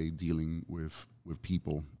single day dealing with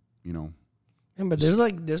people, Yeah, but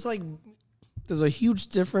there's a huge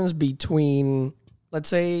difference between, let's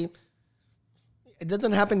say, it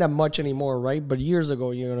doesn't happen that much anymore, right? But years ago,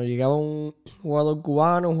 llegaba un jugador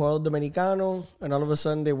cubano, un jugador dominicano, and all of a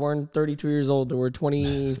sudden they weren't 32 years old, they were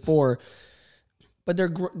 24. But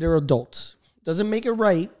they're adults. Doesn't make it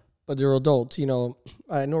right, but they're adults.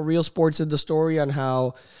 I know Real Sports did the story on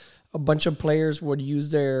how a bunch of players would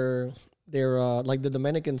use their like the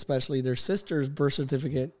Dominican, especially their sister's birth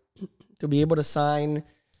certificate to be able to sign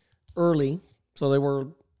early, so they were,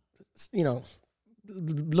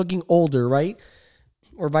 looking older, right?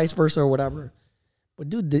 Or vice versa or whatever. But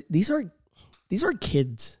dude, these are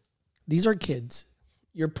kids. These are kids.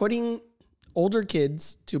 You're putting older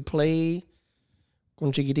kids to play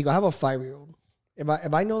con chiquitico. I have a 5-year-old.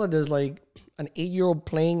 If I know that there's like an 8-year-old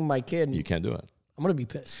playing my kid, You can't do it. I'm gonna be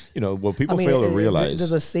pissed. What people fail to realize.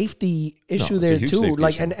 There's a safety issue it's a there huge too. safety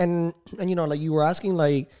Like issue. and like you were asking,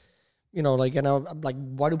 like, and I'm like,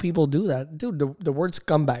 why do people do that, dude? The word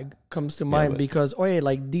scumbag comes to mind because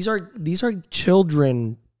like these are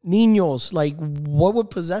children, niños. Like, what would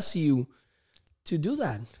possess you to do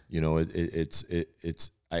that?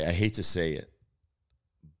 It's I hate to say it,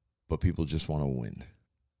 but people just want to win.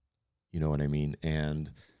 You know what I mean?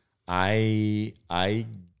 And I'm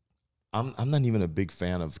not even a big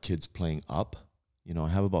fan of kids playing up. I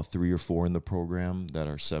have about 3 or 4 in the program that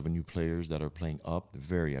are 7U players that are playing up. They're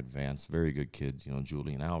very advanced, very good kids.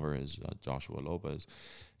 Julian Alvarez, Joshua Lopez.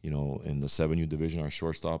 In the 7U division, our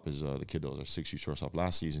shortstop is the kid that was our 6U shortstop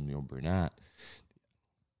last season, Bernat.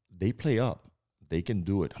 They play up. They can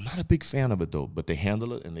do it. I'm not a big fan of it, though, but they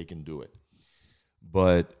handle it and they can do it.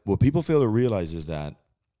 But what people fail to realize is that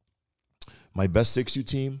my best 6U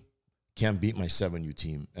team can't beat my 7U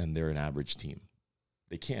team, and they're an average team.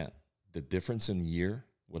 They can't. The difference in year,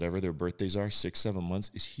 whatever their birthdays are, 6-7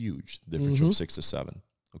 months, is huge. The difference from 6 to 7,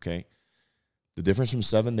 okay? The difference from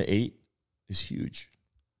 7 to 8 is huge.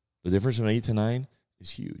 The difference from 8 to 9 is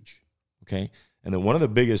huge, okay? And then one of the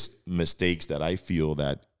biggest mistakes that I feel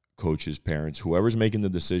that coaches, parents, whoever's making the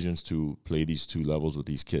decisions to play these 2 levels with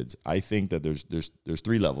these kids, I think that there's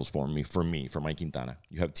 3 levels for Mike Quintana.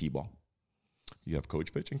 You have T-ball, you have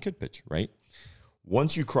coach pitch, and kid pitch, right?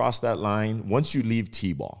 Once you cross that line, once you leave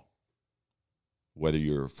T-ball, whether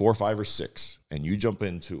you're 4, 5, or 6, and you jump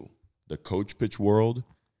into the coach pitch world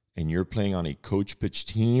and you're playing on a coach pitch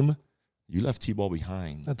team, you left T-ball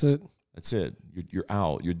behind. That's it. You're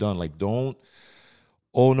out. You're done. Like, don't,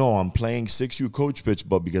 oh, no, I'm playing 6U coach pitch,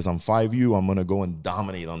 but because I'm 5U, I'm going to go and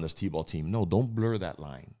dominate on this T-ball team. No, don't blur that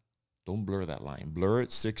line. Don't blur that line. Blur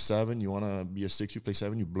it 6, 7. You want to be a 6U, play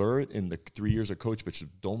 7. You blur it in the 3 years of coach, but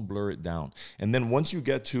don't blur it down. And then once you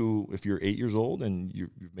get to, if you're 8 years old and you've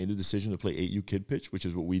made the decision to play 8U kid pitch, which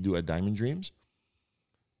is what we do at Diamond Dreams,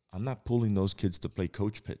 I'm not pulling those kids to play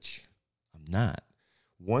coach pitch. I'm not.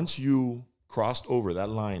 Once you crossed over that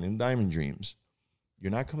line in Diamond Dreams,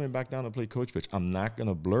 you're not coming back down to play coach pitch. I'm not going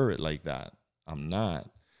to blur it like that. I'm not.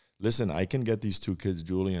 Listen, I can get these 2 kids,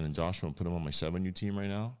 Julian and Joshua, and put them on my 7U team right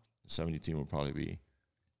now. 7U team will probably be,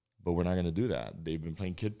 but we're not going to do that. They've been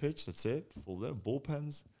playing kid pitch. That's it. Full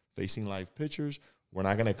bullpens, facing live pitchers. We're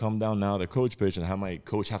not going to come down now to coach pitch and have my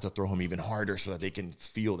coach have to throw him even harder so that they can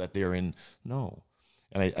feel that they're in. No,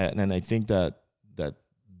 and I think that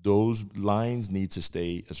those lines need to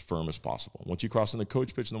stay as firm as possible. Once you cross in the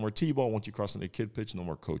coach pitch, no more T-ball. Once you cross in the kid pitch, no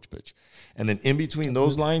more coach pitch. And then in between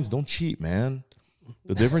those lines, don't cheat, man.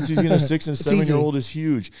 The difference between a 6 and 7-year-old is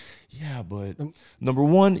huge. Yeah, but number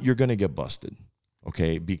one, you're going to get busted.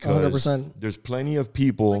 Okay, because 100%. there's plenty of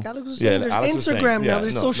people. Like Alex was saying, there's Instagram now.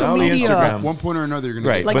 There's social not only media. Instagram, At one point or another, you're going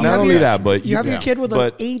right? to But not only that, but you have your kid with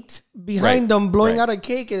an 8 behind them blowing out a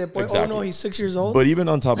cake, and oh no, he's 6 years old. But even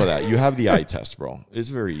on top of that, you have the eye test, bro. It's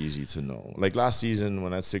very easy to know. Like last season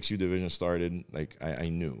when that 6U division started, like I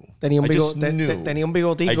knew. Tenía un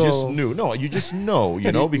bigotico. I just knew. No, you just know,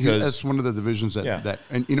 because that's one of the divisions that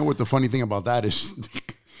and you know what the funny thing about that is,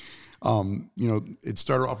 it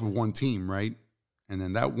started off with one team, right? And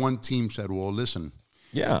then that one team said, well, listen.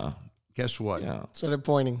 Yeah. Guess what? Yeah. Started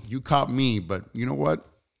pointing. You caught me, but you know what?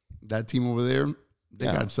 That team over there, they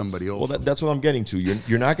got somebody else. Well, that's what I'm getting to.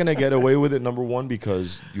 You're not going to get away with it, number one,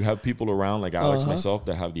 because you have people around like Alex, myself,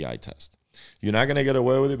 that have the eye test. You're not going to get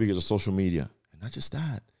away with it because of social media. And not just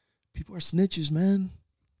that. People are snitches, man.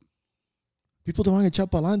 People don't want to echar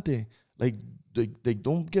pa'lante. Like, they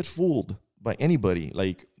don't get fooled by anybody.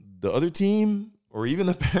 Like, the other team or even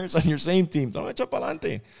the parents on your same team, don't echar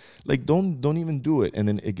pa'lante. Like, don't even do it. And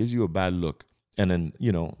then it gives you a bad look. And then,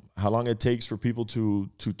 how long it takes for people to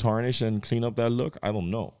tarnish and clean up that look, I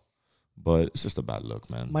don't know. But it's just a bad look,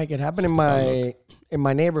 man. Mike, it happened in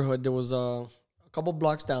my neighborhood. There was a couple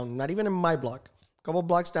blocks down, not even in my block. A couple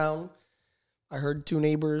blocks down, I heard 2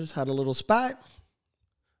 neighbors had a little spat.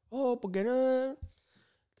 Oh, porque no?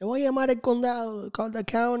 Te voy a llamar el condado, call the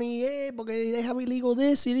county, porque they have illegal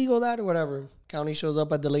this, illegal that, or whatever. County shows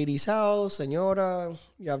up at the lady's house. Señora,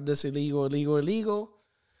 you have this illegal.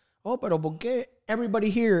 Oh, pero ¿por qué everybody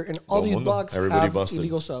here in all these blocks have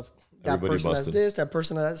illegal stuff? That Everybody person busted. has this, that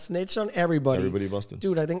person has snitched on everybody. Everybody busted.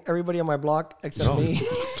 Dude, I think everybody on my block except me.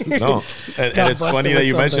 No. And it's funny that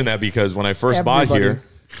you mentioned that because when I first bought here,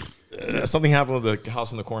 something happened with the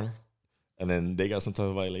house in the corner. And then they got some type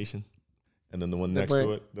of violation. And then the one next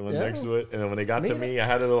to it, And then when they got to me, I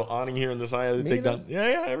had a little awning here on the side. I had to take down.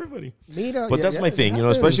 Yeah, everybody. But that's my thing,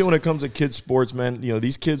 especially when it comes to kids' sports, man.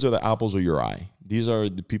 These kids are the apples of your eye. These are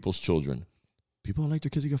the people's children. People don't like their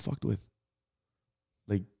kids to get fucked with.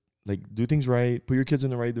 Like do things right. Put your kids in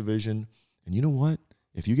the right division. And you know what?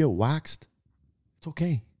 If you get waxed, it's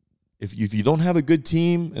okay. If you don't have a good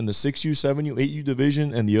team in the 6U, 7U, 8U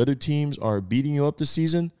division and the other teams are beating you up this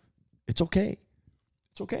season, it's okay.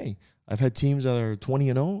 It's okay. I've had teams that are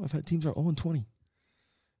 20-0. I've had teams that are 0-20.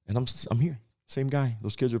 And I'm here. Same guy.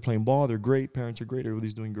 Those kids are playing ball. They're great. Parents are great.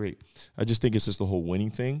 Everybody's doing great. I just think it's just the whole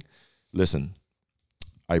winning thing. Listen,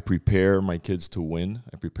 I prepare my kids to win.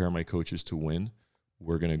 I prepare my coaches to win.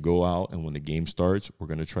 We're going to go out, and when the game starts, we're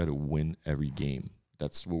going to try to win every game.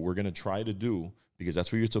 That's what we're going to try to do because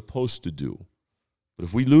that's what you're supposed to do. But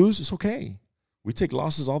if we lose, it's okay. We take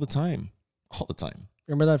losses all the time. All the time.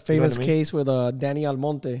 Remember that famous case with Danny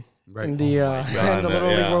Almonte in the Little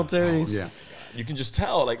League World Series? Yeah. You can just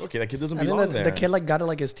tell, like, okay, that kid doesn't belong there. The kid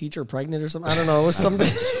got his teacher pregnant or something. I don't know. It was something.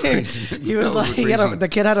 He was like, the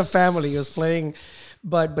kid had a family. He was playing.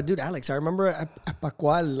 But dude, Alex, I remember at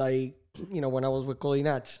Pascual, when I was with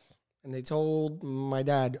Colinach, and they told my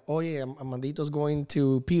dad, oh, yeah, Amandito's going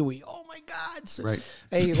to Pee Wee. Oh, my God. Right.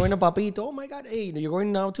 Hey, you're going to Papito. Oh, my God. Hey, you're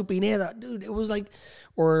going now to Pineda. Dude, it was like,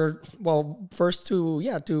 first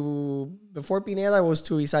before Pineda, was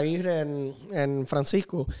to Isaguirre and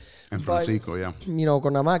Francisco. And Francisco, yeah.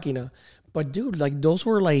 Con la máquina. But, dude, those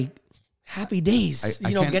were, happy days,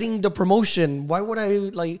 getting the promotion. Why would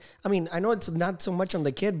I I know it's not so much on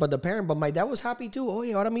the kid, but the parent. But my dad was happy too.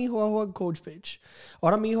 Oye, ahora mi hijo va a jugar coach pitch.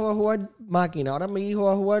 Ahora mi hijo va a jugar máquina. Ahora mi hijo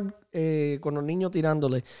va a jugar con los niños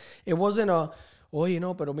tirándole. It wasn't oye,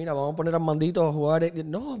 no, pero mira, vamos a poner a Mandito a jugar.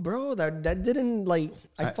 No, bro, that didn't I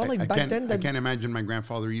felt like back then. I can't imagine my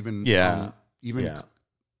grandfather even.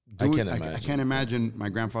 I can't imagine my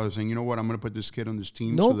grandfather saying, you know what, I'm going to put this kid on this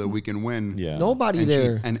team so that we can win. Yeah. Nobody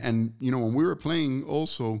there. And when we were playing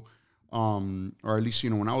also, or at least,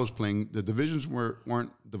 when I was playing, the divisions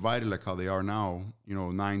weren't divided like how they are now,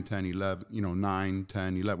 9, 10, 11, 9,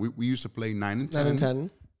 10, 11. We used to play 9 and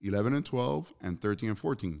 10, 11 and 12, and 13 and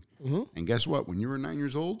 14. Mm-hmm. And guess what? When you were 9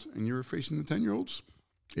 years old and you were facing the 10-year-olds,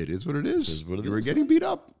 it is what it is. You were getting beat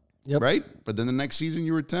up, right? But then the next season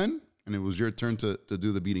you were 10, and it was your turn to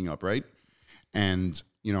do the beating up, right? And,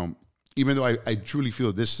 even though I truly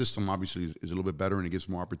feel this system obviously is a little bit better and it gives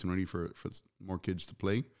more opportunity for more kids to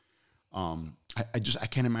play, I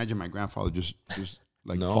can't imagine my grandfather just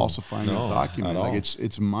falsifying a document.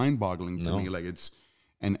 It's mind-boggling to me. It's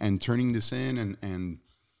and turning this in and and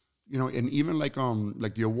even like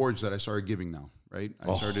the awards that I started giving now, right?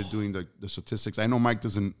 I started doing the statistics. I know Mike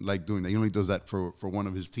doesn't like doing that. He only does that for one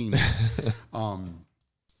of his teams.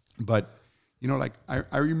 But, you know, like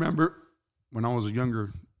I remember when I was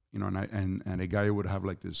younger, you know, and a guy would have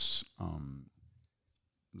like this,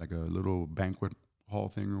 like a little banquet hall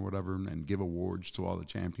thing or whatever, and give awards to all the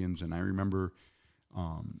champions. And I remember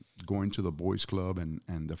going to the boys club, and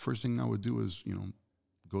the first thing I would do is, you know,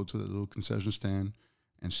 go to the little concession stand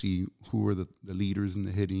and see who were the leaders in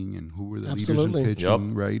the hitting and who were the leaders in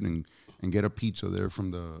pitching, right? And get a pizza there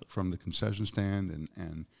from the concession stand.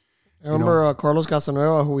 And I remember Carlos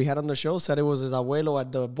Casanueva, who we had on the show, said it was his abuelo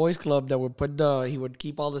at the boys club that would he would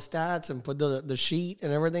keep all the stats and put the sheet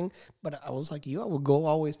and everything. But I was like, I would go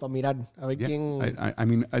always para mirar. I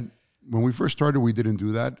mean, when we first started, we didn't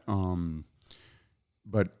do that.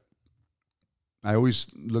 But I always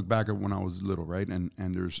look back at when I was little, right? And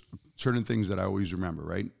there's certain things that I always remember,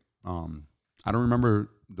 right? I don't remember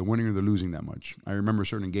the winning or the losing that much. I remember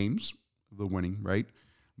certain games, the winning, right?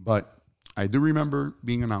 But I do remember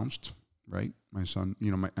being announced, right? My son,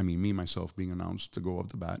 you know, me, myself being announced to go up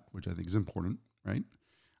the bat, which I think is important, right?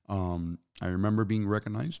 I remember being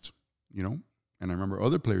recognized, you know, and I remember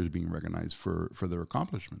other players being recognized for their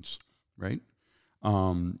accomplishments, right?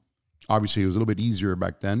 Obviously, it was a little bit easier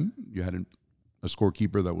back then. You had a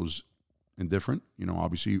scorekeeper that was indifferent. You know,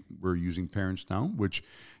 obviously, we're using parents now, which,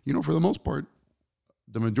 you know, for the most part,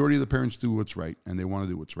 the majority of the parents do what's right, and they want to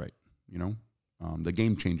do what's right, you know? The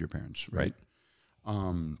game changer parents, right?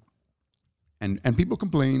 And people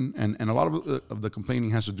complain, and a lot of the complaining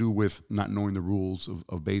has to do with not knowing the rules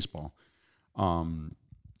of baseball.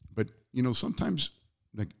 But, you know, sometimes,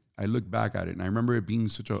 like, I look back at it, and I remember it being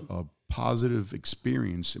such a positive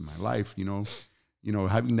experience in my life, you know,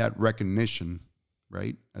 having that recognition,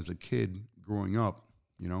 right, as a kid growing up,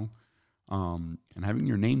 you know, and having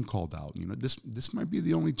your name called out. You know, this might be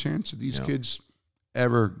the only chance that these kids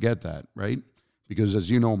ever get that, right? Because as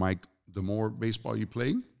you know, Mike, the more baseball you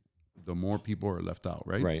play, the more people are left out,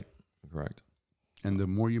 right? Right. Correct. And the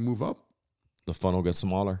more you move up, the funnel gets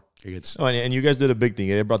smaller. And you guys did a big thing.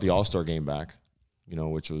 They brought the All-Star game back, you know,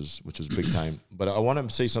 which was big time. But I want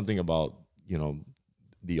to say something about, you know,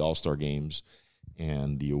 the All-Star games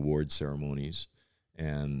and the award ceremonies,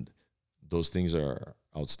 and those things are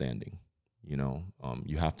outstanding. You know,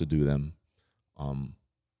 you have to do them.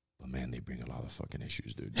 But man, they bring a lot of fucking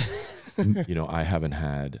issues, dude. You know, I haven't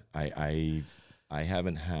had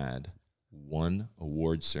one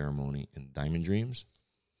award ceremony in Diamond Dreams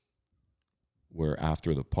where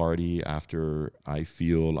after the party, after I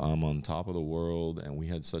feel I'm on top of the world and we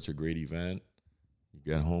had such a great event, you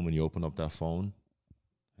get home and you open up that phone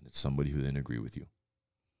and it's somebody who didn't agree with you.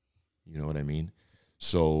 You know what I mean?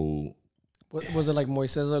 So was it like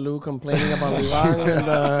Moises Alou complaining about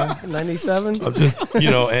Livan in 97? I'm just,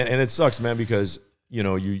 you know, and it sucks, man, because, you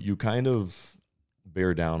know, you kind of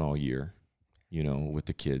bear down all year, you know, with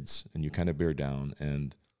the kids, and you kind of bear down.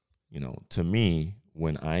 And, you know, to me,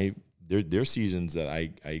 when there are seasons that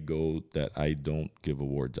I go that I don't give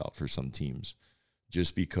awards out for some teams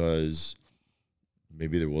just because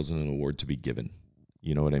maybe there wasn't an award to be given.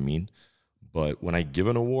 You know what I mean? But when I give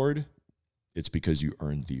an award, it's because you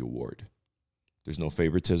earned the award. There's no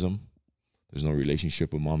favoritism. There's no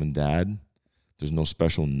relationship with mom and dad. There's no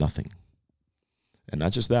special nothing. And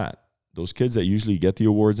not just that. Those kids that usually get the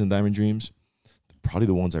awards in Diamond Dreams, they're probably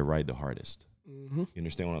the ones that ride the hardest. Mm-hmm. You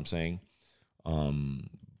understand what I'm saying?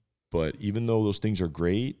 But even though those things are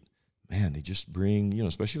great, man, they just bring, you know,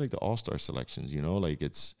 especially like the All-Star selections, you know, like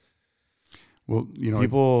it's, well, you know,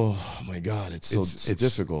 people, oh my God, it's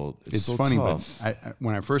difficult. It's so funny, tough. But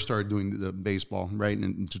when I first started doing the baseball, right,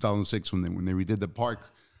 in 2006, when they redid the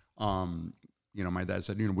park, you know, my dad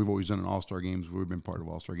said, you know, we've always done an All-Star games. We've been part of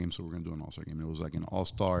All-Star games, so we're going to do an All-Star game. It was like an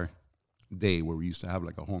All-Star day where we used to have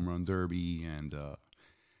like a home run derby and a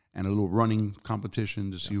little running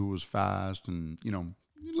competition to see who was fast and, you know,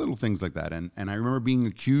 little things like that. And I remember being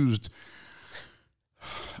accused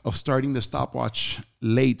of starting the stopwatch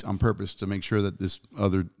late on purpose to make sure that this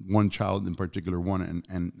other one child in particular won,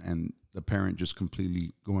 and the parent just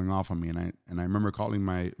completely going off on me. And I remember calling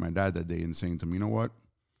my dad that day and saying to him, you know what?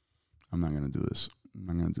 I'm not going to do this. I'm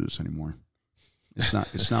not going to do this anymore.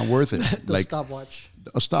 It's not worth it. Like stopwatch.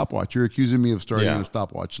 A stopwatch. You're accusing me of starting a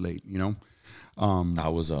stopwatch late, you know? I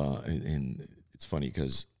was, and it's funny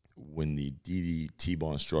because when the DD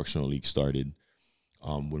Ball Instructional League started,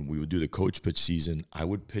 when we would do the coach pitch season, I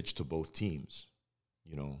would pitch to both teams.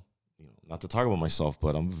 You know, not to talk about myself,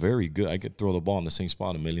 but I'm very good. I could throw the ball in the same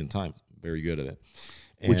spot a million times. Very good at it.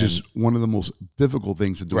 Which is one of the most difficult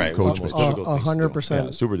things to do in coach pitch. 100%.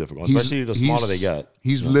 Yeah, super difficult, especially the smaller they get.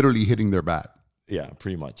 He's literally hitting their bat. Yeah,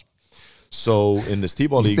 pretty much. So in this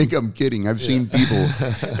T-ball I league, think I'm kidding. I've seen people,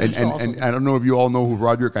 and I don't know if you all know who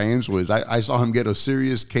Roger Caenzo is. I saw him get a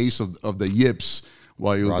serious case of the yips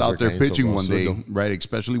while he was Roger out there Caenzo, pitching one day, Sugo. right?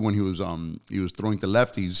 Especially when he was throwing to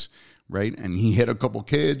lefties, right? And he hit a couple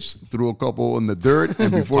kids, threw a couple in the dirt,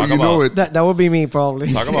 and before you know it, That would be me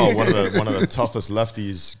probably. talk about one of the toughest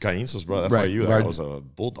lefties, Caínzos, bro. Right, FIU, that right. guy was a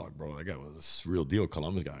bulldog, bro. That guy was real deal.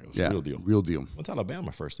 Columbus guy was real deal. real deal. Went to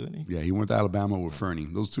Alabama first, didn't he? Yeah, he went to Alabama with Fernie.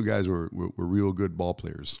 Those two guys were real good ball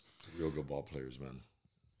players. Real good ball players, man.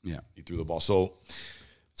 Yeah. He threw the ball. So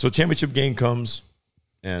championship game comes,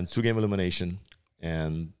 and 2-game elimination,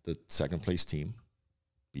 and the second place team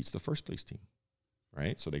beats the first place team,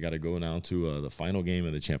 right? So they got to go now to the final game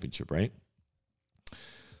of the championship, right?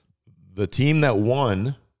 The team that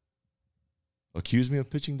won accused me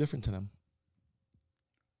of pitching different to them.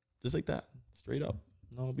 Just like that, straight up.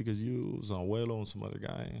 No, because you was Abuelo and some other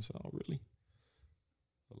guy. I said, oh, really?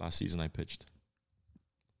 The last season I pitched.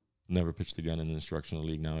 Never pitched again in the instructional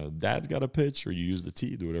league. Now, dad's got to pitch, or you use the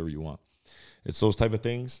tee, do whatever you want. It's those type of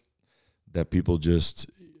things that people just,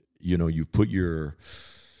 you put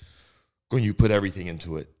everything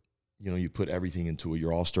into it. You put everything into it,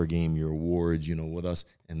 your all-star game, your awards, with us,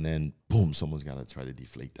 and then, boom, someone's got to try to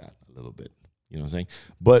deflate that a little bit. You know what I'm saying?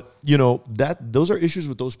 But, those are issues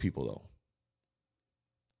with those people, though.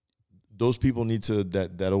 Those people need to,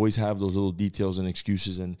 that always have those little details and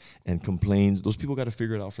excuses and complaints. Those people got to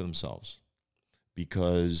figure it out for themselves,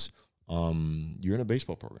 because you're in a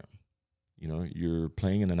baseball program. You're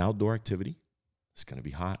playing in an outdoor activity. It's going to be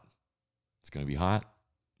hot.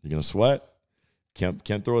 You're going to sweat.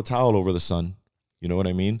 Can't throw a towel over the sun. You know what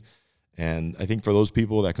I mean? And I think for those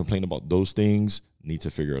people that complain about those things, need to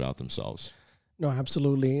figure it out themselves. No,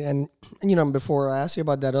 absolutely. And before I ask you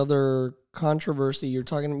about that other controversy, you're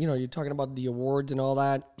talking about the awards and all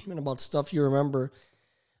that, and about stuff you remember.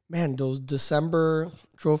 Man, those December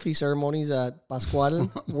trophy ceremonies at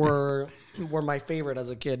Pascual were my favorite as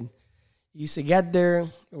a kid. You used to get there,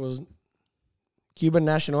 it was Cuban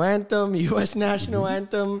national anthem, U.S. national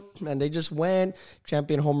anthem, and they just went,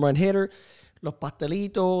 champion home run hitter, los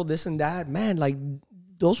pastelitos, this and that. Man, like,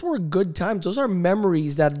 those were good times. Those are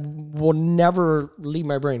memories that will never leave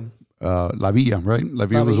my brain. La Villa, right? La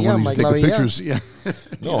Villa was the one that used to take the pictures. Yeah.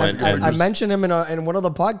 No, I mentioned him in one of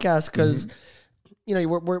the podcasts because,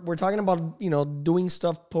 we're talking about, doing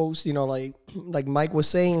stuff post, like Mike was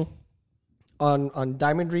saying, on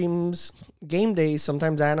Diamond Dreams game days,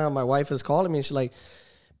 sometimes Anna, my wife, is calling me and she's like,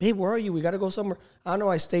 babe, where are you? We got to go somewhere. I don't know.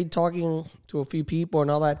 I stayed talking to a few people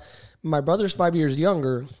and all that. My brother's 5 years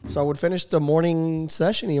younger, so I would finish the morning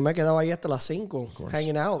session y me quedaba ahí hasta las 5,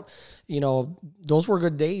 hanging out. Those were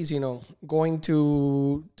good days, going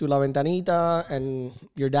to La Ventanita and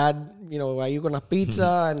your dad, ahí con la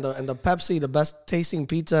pizza and the Pepsi, the best tasting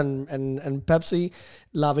pizza and Pepsi.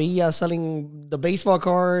 La Villa selling the baseball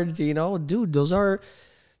cards, dude, those were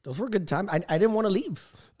good times. I didn't want to leave.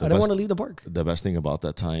 I didn't want to leave the park. The best thing about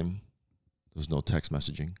that time, there was no text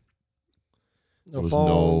messaging. There was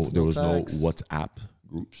no WhatsApp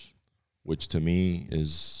groups, which to me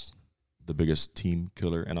is the biggest team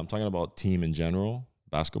killer. And I'm talking about team in general,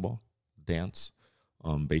 basketball, dance,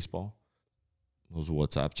 baseball. Those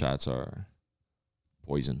WhatsApp chats are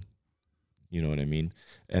poison. You know what I mean?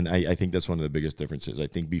 And I think that's one of the biggest differences. I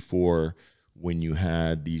think before, when you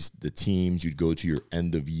had the teams, you'd go to your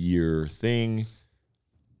end of year thing.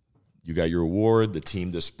 You got your award, the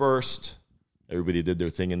team dispersed. Everybody did their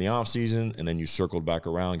thing in the off season, and then you circled back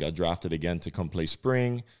around, got drafted again to come play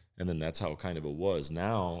spring, and then that's how kind of it was.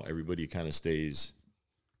 Now everybody kind of stays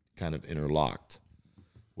kind of interlocked,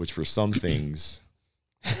 which for some things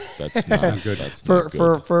that's not good. That's for not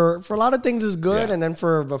good. For a lot of things is good, Yeah. and then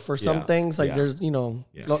for some things like there's los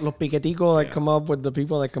piqueticos that come up with the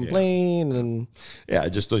people that complain and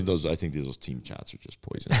just those. I think those team chats are just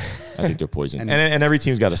poison. I think they're poison, and every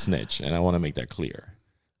team's got a snitch, and I want to make that clear.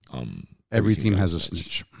 Every team has a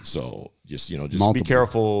snitch. So just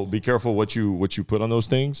Multiple. be careful what you put on those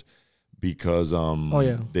things, because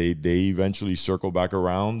they eventually circle back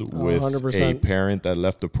around with 100%. a parent that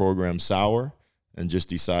left the program sour and just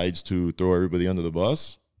decides to throw everybody under the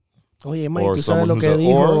bus, Oye, Mike, or tú sabes lo que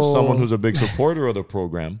dijo. or someone who's a big supporter of the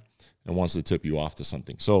program and wants to tip you off to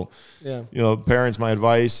something. So parents, my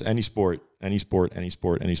advice: any sport. I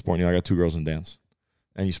got 2 girls in dance.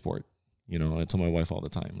 Any sport. I tell my wife all the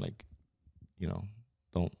time, like,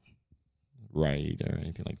 don't write or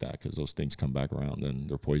anything like that, because those things come back around and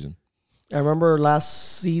they're poison. I remember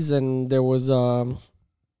last season there was a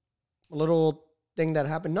little thing that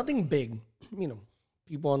happened. Nothing big,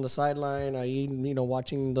 people on the sideline,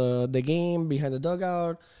 watching the game behind the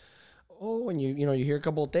dugout, oh, and you hear a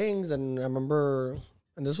couple of things, and I remember,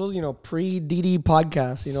 and this was pre-DD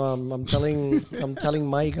podcast. I'm telling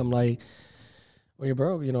Mike, I'm like, wait,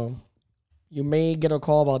 bro, you may get a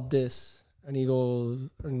call about this, and he goes,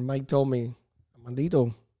 and Mike told me,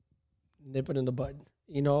 Armandito, nip it in the bud.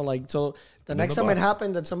 So the next time it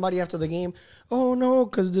happened that somebody after the game, oh no,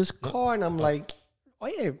 because this call, and I'm like, oh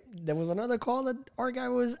yeah, there was another call that our guy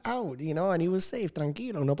was out, and he was safe,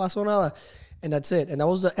 tranquilo, no pasó nada. And that's it. And that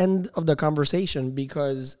was the end of the conversation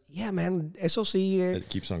because, yeah, man, eso sí. It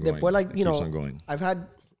keeps on going. Después, Keeps on going. I've had,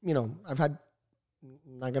 I'm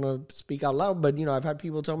not going to speak out loud, but, I've had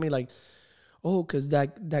people tell me like, oh, because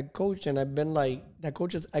that coach, and I've been like, that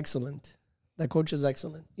coach is excellent. That coach is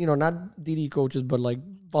excellent. Not DD coaches, but like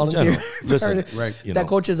volunteer. Listen, right. That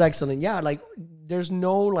coach is excellent. Yeah, like there's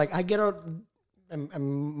no, like I get a,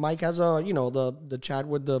 and Mike has a, the chat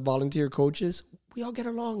with the volunteer coaches. We all get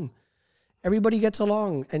along. Everybody gets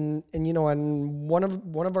along, and one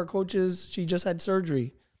of our coaches, she just had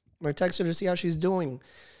surgery. I text her to see how she's doing,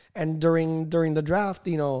 and during the draft,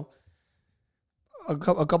 a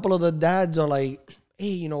couple of the dads are like,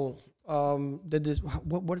 hey, did this?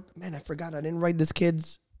 What? Man, I forgot. I didn't write this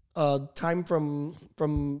kid's time from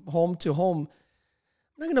home to home.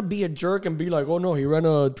 I'm not gonna be a jerk and be like, oh no, he ran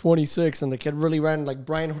a 26, and the kid really ran like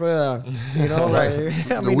Brian Rueda,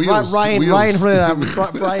 like I mean wheels, Ryan Rueda,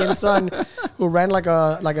 Brian's son, who ran like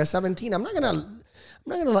a 17. I'm not gonna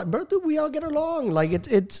like, but dude, we all get along. Like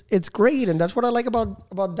it's great, and that's what I like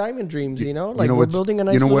about Diamond Dreams. Like we're building a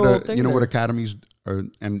nice little thing. You know what academies are,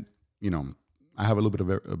 and I have a little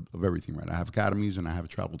bit of everything, right? I have academies and I have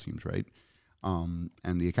travel teams, right?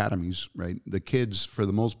 And the academies, right? The kids, for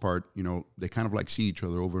the most part, they kind of like see each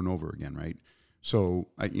other over and over again, right? So,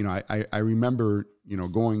 I remember,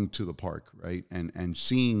 going to the park, right? And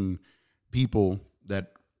seeing people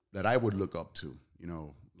that I would look up to,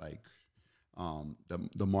 like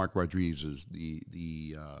the Mark Rodriguez's,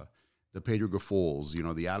 the Pedro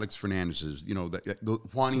Gafols, the Alex Fernandez's, the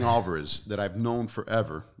Juan Alvarez that I've known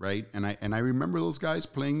forever, right? And I remember those guys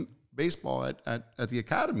playing baseball at the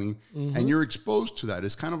academy, and you're exposed to that.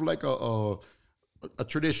 It's kind of like a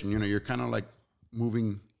tradition, you're kind of like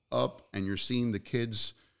moving up, and you're seeing the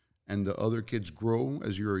kids and the other kids grow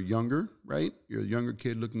as you're younger, right? You're a younger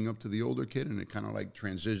kid looking up to the older kid, and it kind of like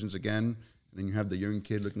transitions again. And then you have the young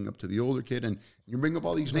kid looking up to the older kid, and you bring up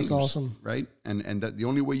all these names. That's awesome. Right? And that the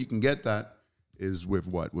only way you can get that is with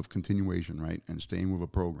what? With continuation, right? And staying with a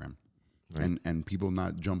program. Right. And people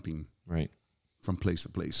not jumping from place to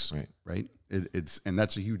place. Right? And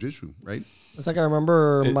that's a huge issue, right? It's like I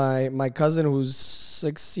remember my cousin who's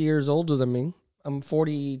 6 years older than me. I'm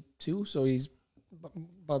 42, so he's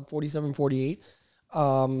about 47, 48.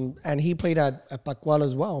 And he played at Pascual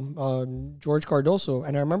as well, George Cardoso.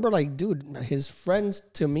 And I remember, like, dude, his friends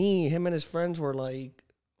to me, him and his friends were like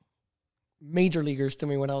major leaguers to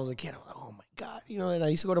me when I was a kid. I'm like, oh my God, and I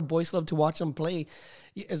used to go to Boys Club to watch them play.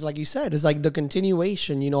 It's like you said, it's like the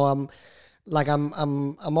continuation, I'm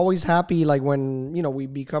always happy, like when, we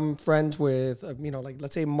become friends with, like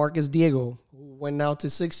let's say Marcus Diego, who went now to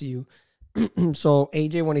 6U. So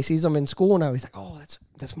AJ, when he sees him in school now, he's like, "Oh,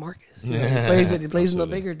 that's Marcus." He plays in the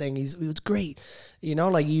bigger thing. It's great,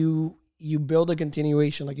 like you build a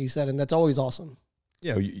continuation, like you said, and that's always awesome.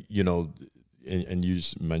 Yeah, and you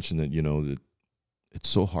just mentioned that that it's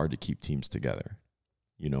so hard to keep teams together.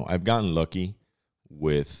 I've gotten lucky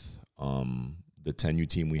with the 10U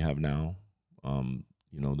team we have now.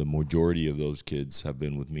 The majority of those kids have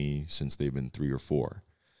been with me since they've been 3 or 4,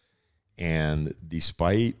 and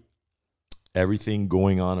despite everything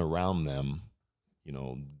going on around them,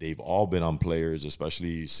 they've all been on players,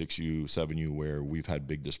 especially 6U, 7U, where we've had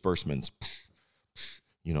big disbursements,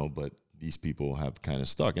 but these people have kind of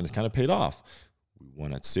stuck, and it's kind of paid off. We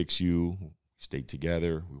won at 6U, stayed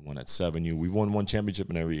together. We won at 7U. We've won one championship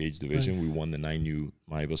in every age division. Nice. We won the 9U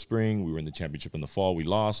MYBA spring. We were in the championship in the fall. We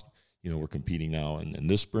lost. We're competing now in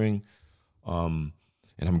this spring. And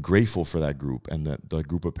I'm grateful for that group and the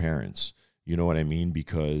group of parents. You know what I mean?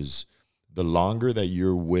 Because the longer that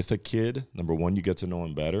you're with a kid, number one, you get to know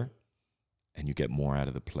him better, and you get more out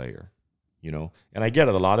of the player, And I get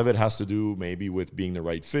it. A lot of it has to do maybe with being the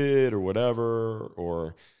right fit or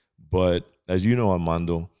whatever, but as you know,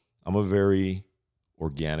 Armando, I'm a very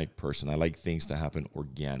organic person. I like things to happen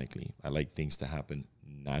organically. I like things to happen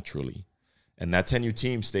naturally. And that 10U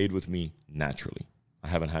team stayed with me naturally. I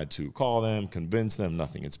haven't had to call them, convince them,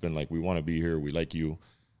 nothing. It's been like, we want to be here, we like you,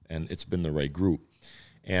 and it's been the right group.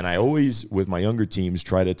 And I always, with my younger teams,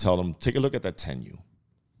 try to tell them, take a look at that 10U.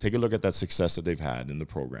 Take a look at that success that they've had in the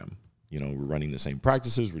program. We're running the same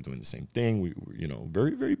practices. We're doing the same thing. We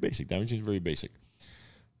very, very basic. Diamond Dreams is very basic.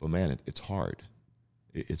 But man, it's hard.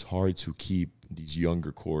 It's hard to keep these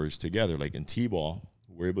younger cores together. Like in T-ball,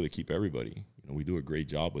 we're able to keep everybody. We do a great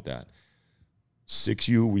job with that.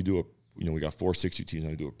 6U, we got 4 6U teams,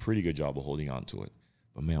 and we do a pretty good job of holding on to it.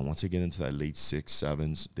 But man, once they get into that late 6s,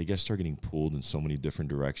 7s, they start getting pulled in so many different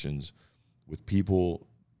directions with people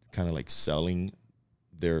kind of like selling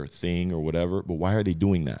their thing or whatever. But why are they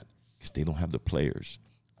doing that? Because they don't have the players.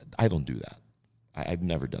 I don't do that. I've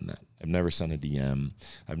never done that. I've never sent a DM.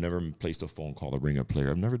 I've never placed a phone call to bring a player.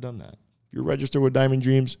 I've never done that. If you're registered with Diamond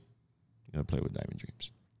Dreams, you're going to play with Diamond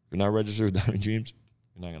Dreams. If you're not registered with Diamond Dreams,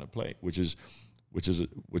 you're not going to play, which is what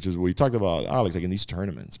you talked about, Alex, like in these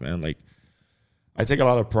tournaments, man. Like, I take a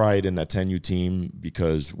lot of pride in that 10U team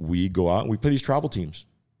because we go out and we play these travel teams.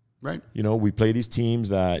 Right. We play these teams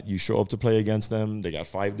that you show up to play against them. They got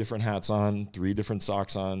 5 different hats on, 3 different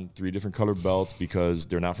socks on, 3 different colored belts because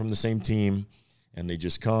they're not from the same team. And they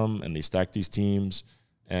just come and they stack these teams.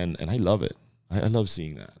 And I love it. I love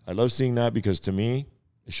seeing that. I love seeing that because to me,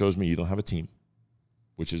 it shows me you don't have a team,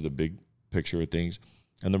 which is the big picture of things.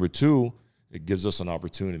 And number 2, it gives us an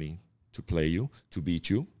opportunity to play you, to beat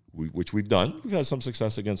you, which we've done. We've had some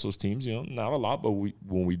success against those teams, not a lot, but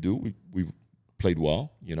when we do, we've played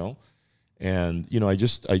well, And, I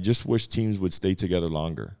just wish teams would stay together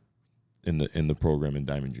longer in the program in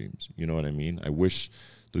Diamond Dreams. You know what I mean? I wish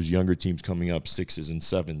those younger teams coming up, 6s and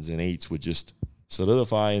 7s and 8s would just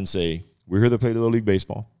solidify and say, we're here to play Little League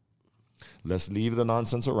Baseball. Let's leave the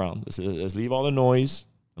nonsense around. Let's leave all the noise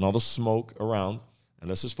and all the smoke around. And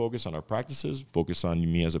let's just focus on our practices, focus on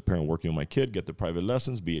me as a parent working with my kid, get the private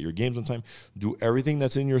lessons, be at your games on time, do everything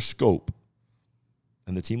that's in your scope,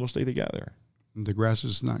 and the team will stay together. The grass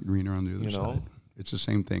is not greener on the other side. It's the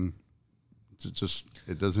same thing.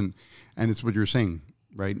 It doesn't, and it's what you're saying,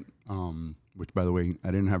 right? Which, by the way, I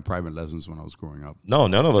didn't have private lessons when I was growing up. No,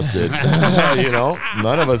 none of us did.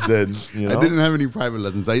 None of us did. I didn't have any private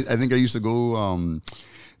lessons. I think I used to go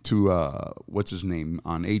to what's his name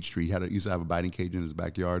on H Street. He used to have a batting cage in his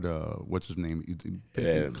backyard. What's his name?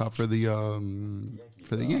 Caught for the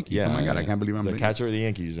Yankees. Yeah, oh my God, I can't believe I'm the catcher of the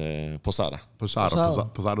Yankees, Posada. Posado's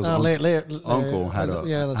uncle had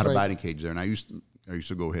a batting cage there, and I used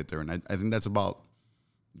to go hit there, and I think that's about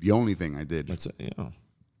the only thing I did. That's it. Yeah.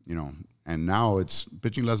 And now it's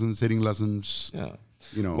pitching lessons, hitting lessons. Yeah.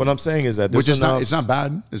 What I'm saying is that it's not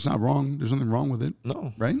bad. It's not wrong. There's nothing wrong with it.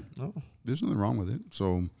 No. Right? No. There's nothing wrong with it.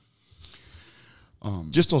 So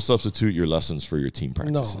just don't substitute your lessons for your team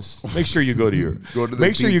practices. No. Make sure you go to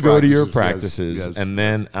your practices, yes. And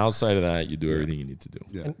then outside of that, you do everything you need to do.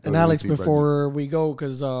 Yeah. And Alex, before we go,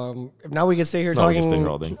 because now we can stay here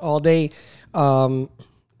talking all day. The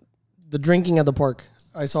drinking at the park.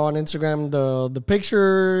 I saw on Instagram the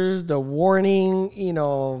pictures, the warning.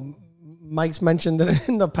 Mike's mentioned that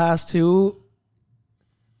in the past too.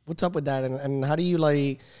 What's up with that? And how do you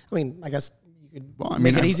I guess you could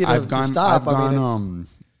make it easy to stop.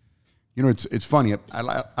 It's funny.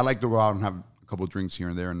 I like to go out and have a couple of drinks here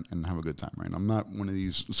and there and have a good time, right? I'm not one of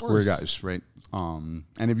these square guys, right? And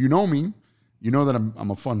if you know me, you know that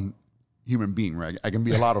I'm a fun human being, right? I can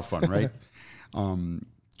be a lot of fun, right?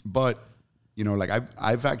 But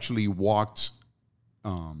I've actually walked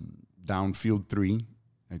down field 3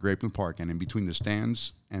 at Grapeland Park, and in between the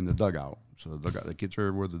stands and the dugout. So the kids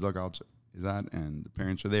are where the dugouts is at, and the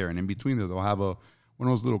parents are there. And in between there, they'll have one of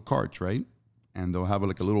those little carts, right? And they'll have a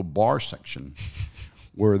little bar section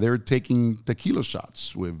where they're taking tequila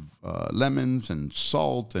shots with lemons and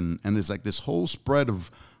salt, and there's this whole spread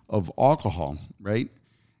of alcohol, right?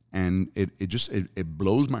 And it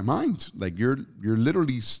blows my mind. You're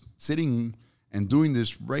literally sitting and doing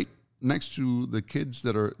this right next to the kids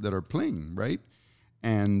that are playing, right?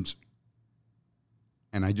 And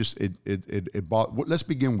let's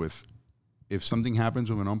begin with, if something happens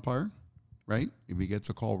with an umpire, right? If he gets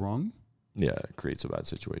a call wrong, yeah, it creates a bad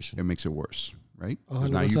situation. It makes it worse, right? Because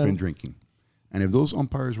now you've been drinking. And if those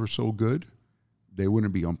umpires were so good, they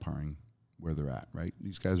wouldn't be umpiring where they're at, right?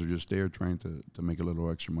 These guys are just there trying to make a little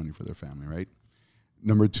extra money for their family, right?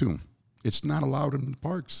 Number 2, it's not allowed in the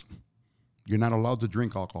parks. You're not allowed to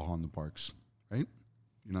drink alcohol in the parks, right?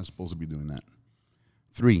 You're not supposed to be doing that.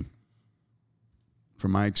 3,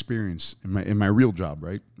 from my experience in my real job,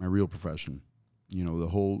 right? My real profession, the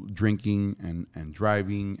whole drinking and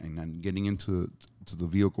driving and then getting into the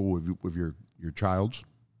vehicle with your child,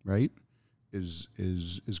 right? Is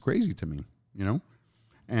crazy to me,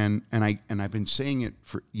 And I've been saying it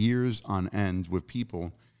for years on end with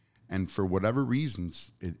people, and for whatever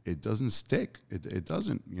reasons, it doesn't stick. It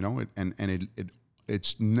doesn't,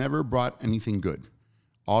 it's never brought anything good.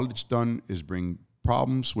 All it's done is bring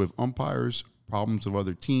problems with umpires, problems with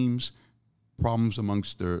other teams, problems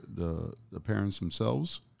amongst the parents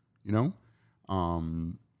themselves, you know,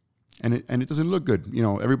 and it doesn't look good. You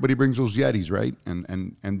know, everybody brings those Yetis, right?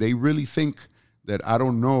 And they really think that I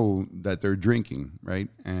don't know that they're drinking, right?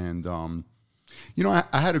 And you know,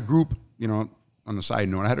 I had a group, you know, on a side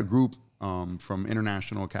note, I had a group from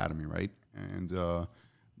International Academy, right? And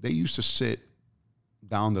they used to sit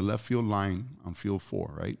down the left field line on field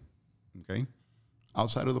 4, right? Okay,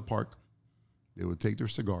 outside of the park. They would take their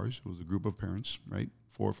cigars. It was a group of parents, right?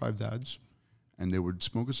 4 or 5 dads. And they would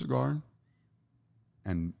smoke a cigar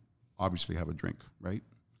and obviously have a drink, right?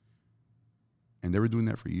 And they were doing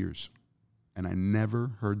that for years. And I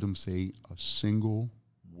never heard them say a single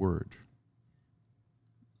word.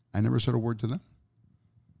 I never said a word to them.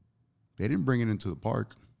 They didn't bring it into the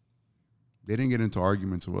park. They didn't get into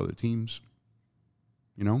arguments with other teams,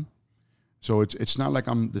 you know? So it's not like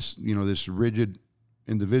I'm this, you know, this rigid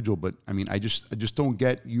individual, but I mean, I just don't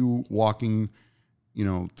get you walking, you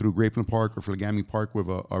know, through Grapeland Park or Flegami Park with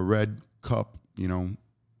a red cup, you know,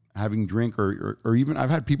 having drink or even I've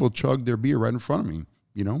had people chug their beer right in front of me,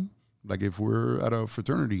 you know, like if we're at a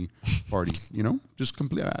fraternity party, you know, just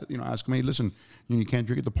you know, ask them, hey, listen, you can't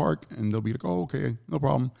drink at the park, and they'll be like, oh, okay, no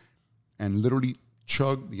problem, and literally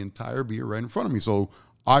chug the entire beer right in front of me. So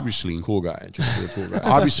obviously, cool guy, cool guy.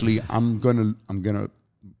 Obviously, I'm gonna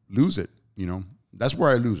lose it, you know. That's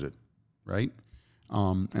where I lose it, right?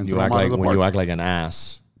 And you act like when you act like an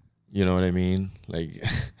ass, you know what I mean? Like,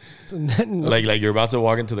 like you're about to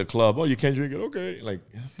walk into the club. Oh, you can't drink it. Okay, like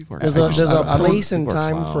people are. There's a place and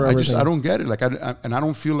time for everything. I don't get it. Like, I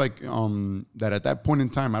don't feel like that at that point in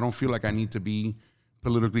time. I don't feel like I need to be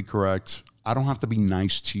politically correct. I don't have to be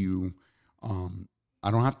nice to you. I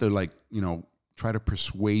don't have to, like, you know, try to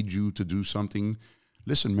persuade you to do something.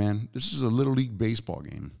 Listen, man, this is a Little League baseball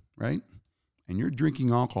game, right? And you're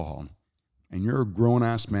drinking alcohol, and you're a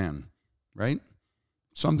grown-ass man, right?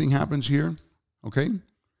 Something happens here, okay,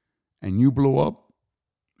 and you blow up,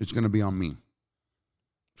 it's going to be on me.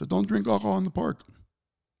 So don't drink alcohol in the park.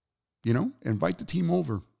 You know, invite the team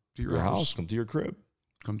over to your house. Come to your crib.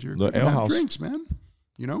 Come to your crib and have drinks, man.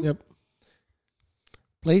 You know? Yep.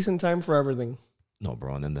 Place and time for everything. No,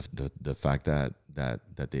 bro, and then the fact that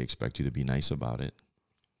they expect you to be nice about it.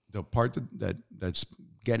 The part that's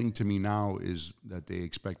getting to me now is that they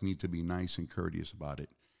expect me to be nice and courteous about it.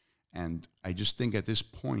 And I just think at this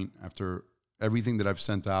point, after everything that I've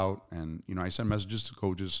sent out, and, you know, I send messages to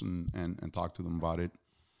coaches and talk to them about it,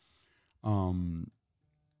 I'm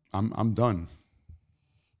done.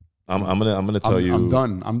 I'm gonna tell you. I'm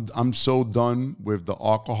done. I'm so done with the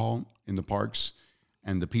alcohol in the parks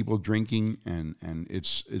and the people drinking, and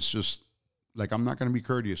it's just like, I'm not gonna be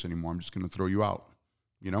courteous anymore. I'm just gonna throw you out.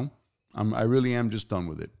 You know, I really am just done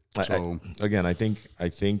with it. So I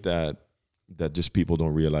think that just people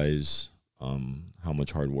don't realize how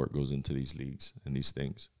much hard work goes into these leagues and these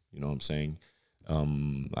things. You know what I'm saying?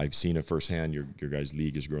 I've seen it firsthand. Your guys'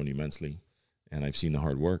 league has grown immensely, and I've seen the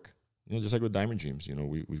hard work. You know, just like with Diamond Dreams, you know,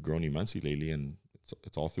 we've grown immensely lately, and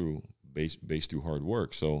it's all through based through hard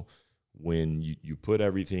work. So when you put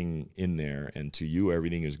everything in there, and to you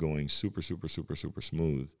everything is going super, super, super, super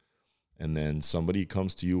smooth, and then somebody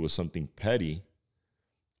comes to you with something petty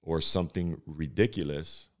or something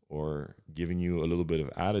ridiculous, or giving you a little bit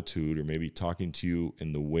of attitude, or maybe talking to you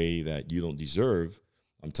in the way that you don't deserve,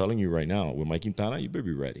 I'm telling you right now, with Mike Quintana, you better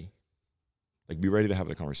be ready. Like, be ready to have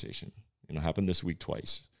the conversation. You know, happened this week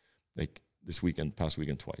twice. Like, this weekend, past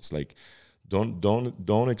weekend twice. Like,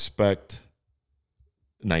 don't expect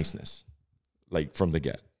niceness, like, from the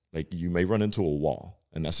get. Like, you may run into a wall,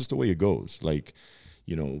 and that's just the way it goes. Like,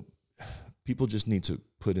 you know, people just need to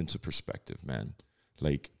put into perspective, man.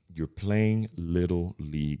 Like, you're playing Little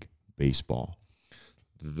League baseball.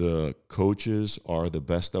 The coaches are the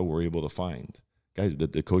best that we're able to find. Guys,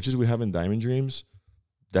 the coaches we have in Diamond Dreams,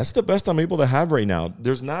 that's the best I'm able to have right now.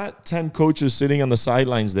 There's not 10 coaches sitting on the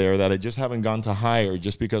sidelines there that I just haven't gone to hire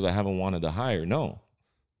just because I haven't wanted to hire. No.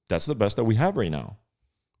 That's the best that we have right now.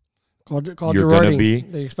 Call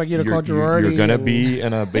Girardi. They expect you to call Girardi. You're going to be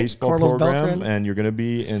in a baseball program, and you're going to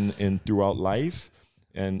be in throughout life.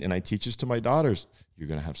 And I teach this to my daughters. You're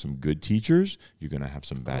going to have some good teachers. You're going to have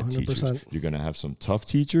some bad 100%. Teachers. You're going to have some tough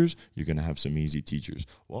teachers. You're going to have some easy teachers.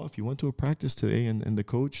 Well, if you went to a practice today and the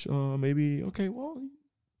coach maybe, okay, well,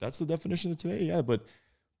 that's the definition of today. Yeah, but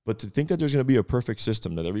to think that there's going to be a perfect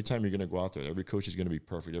system, that every time you're going to go out there, every coach is going to be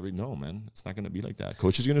perfect. No, man, it's not going to be like that.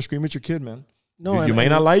 Coach is going to scream at your kid, man. No, you may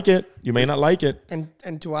not like it. You may not like it.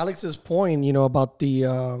 And to Alex's point, you know, about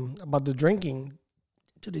the drinking,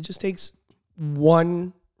 dude, it just takes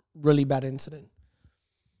one really bad incident.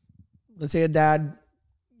 Let's say a dad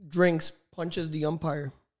drinks, punches the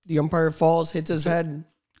umpire. the umpire falls, hits his head.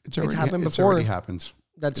 It's happened before. It already happens.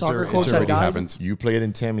 That soccer coach that died. Happens. You played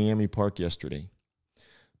in Tamiami Park yesterday.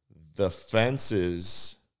 The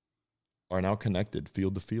fences are now connected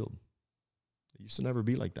field to field. It used to never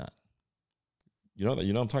be like that. You know what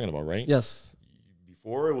I'm talking about, right? Yes.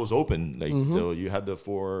 Before it was open, like you had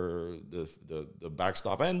the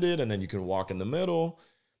backstop ended, and then you can walk in the middle.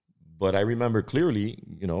 But I remember clearly,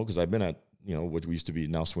 because I've been at what we used to be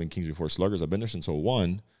now Swing Kings before Sluggers. I've been there since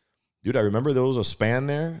 2001. Dude, I remember there was a span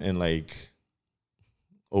there in like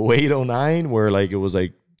 2008, 2009 where like it was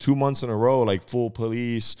like 2 months in a row, like full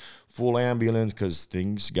police, full ambulance, because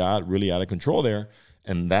things got really out of control there.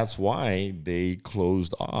 And that's why they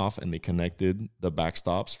closed off and they connected the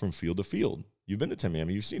backstops from field to field. You've been to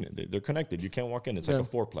Tamiami, you've seen it. They're connected. You can't walk in. It's like a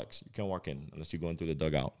fourplex. You can't walk in unless you go into the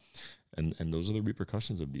dugout. And those are the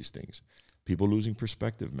repercussions of these things. People losing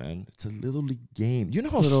perspective, man. It's a little league game. You know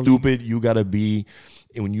how stupid you got to be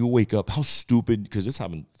when you wake up? How stupid, because this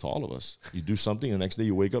happened to all of us. You do something, the next day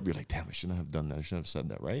you wake up, you're like, damn, I shouldn't have done that. I shouldn't have said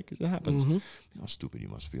that, right? Because it happens. You know how stupid you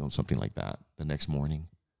must feel and something like that the next morning.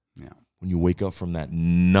 Yeah. When you wake up from that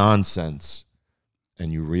nonsense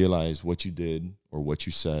and you realize what you did or what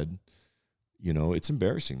you said, it's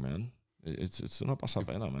embarrassing, man. It's not pasa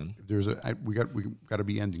pena, man. We got to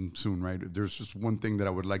be ending soon, right? There's just one thing that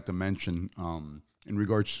I would like to mention in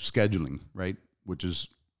regards to scheduling, right? Which is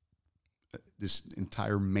this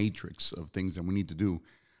entire matrix of things that we need to do.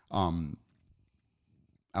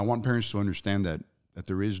 I want parents to understand that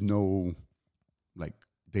there is no like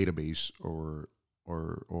database or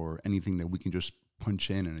anything that we can just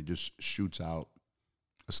punch in and it just shoots out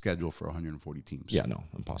a schedule for 140 teams. Yeah, no,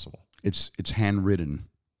 impossible. It's handwritten.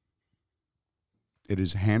 It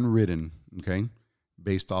is handwritten, okay,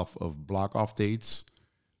 based off of block-off dates,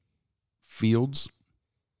 fields,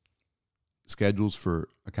 schedules for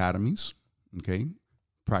academies, okay,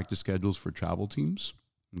 practice schedules for travel teams,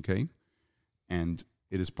 okay, and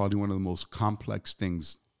it is probably one of the most complex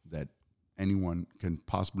things that anyone can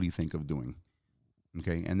possibly think of doing,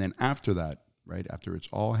 okay, and then after that, right, after it's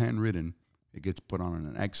all handwritten, it gets put on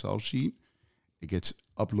an Excel sheet, it gets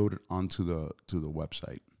uploaded onto the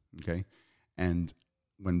website, okay, and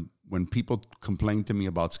when people complain to me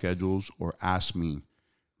about schedules or ask me,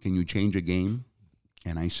 can you change a game?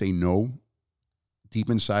 And I say no, deep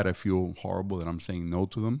inside I feel horrible that I'm saying no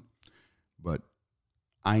to them. But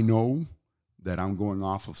I know that I'm going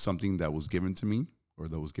off of something that was given to me or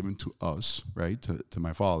that was given to us, right, to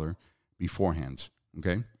my father beforehand,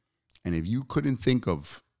 okay? And if you couldn't think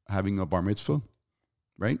of having a bar mitzvah,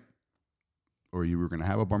 right, or you were going to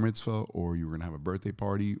have a bar mitzvah or you were going to have a birthday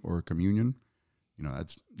party or a communion,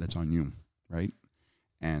 that's on you, right?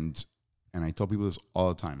 And I tell people this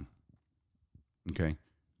all the time. Okay,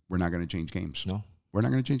 we're not going to change games. No, we're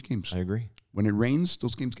not going to change games. I agree. When it rains,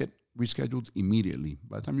 those games get rescheduled immediately.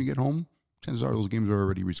 By the time you get home, chances are those games are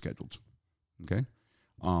already rescheduled. Okay,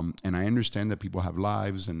 and I understand that people have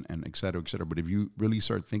lives and et cetera, but if you really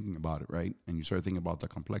start thinking about it, right, and you start thinking about the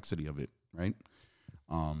complexity of it, right,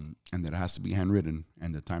 and that it has to be handwritten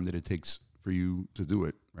and the time that it takes for you to do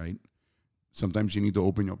it, right. Sometimes you need to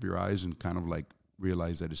open up your eyes and kind of like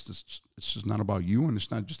realize that it's just not about you and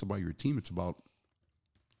it's not just about your team. It's about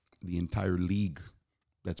the entire league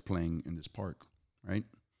that's playing in this park, right?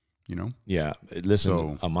 Yeah.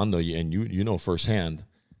 Listen, Armando, and you know firsthand,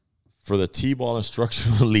 for the T-ball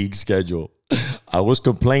instructional league schedule, I was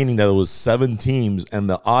complaining that it was 7 teams and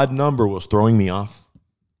the odd number was throwing me off.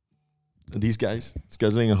 These guys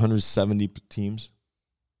scheduling 170 teams,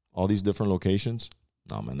 all these different locations.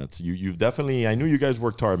 No, man, that's you definitely. I knew you guys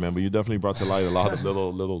worked hard, man, but you definitely brought to light a lot of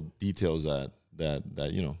little details that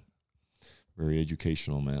very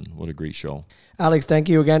educational, man. What a great show, Alex. Thank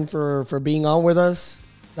you again for being on with us.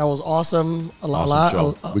 That was awesome. A lot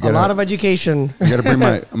of education. I'm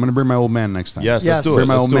gonna bring my old man next time. Yes. Let's do it. Bring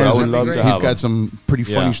my old man. I would love to have He's got some pretty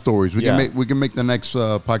funny stories. We can make the next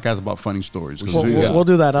podcast about funny stories. We'll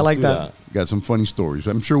do that. I like that. Got some funny stories.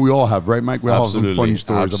 I'm sure we all have, right, Mike? We all have some funny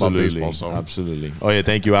stories about baseball. So. Absolutely. Oh, yeah.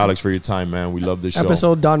 Thank you, Alex, for your time, man. We love this show.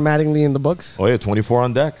 Episode Don Mattingly in the books. Oh, yeah. 24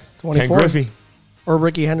 on deck. 24. Ken Griffey. Or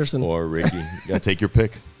Ricky Henderson. You got to take your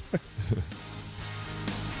pick.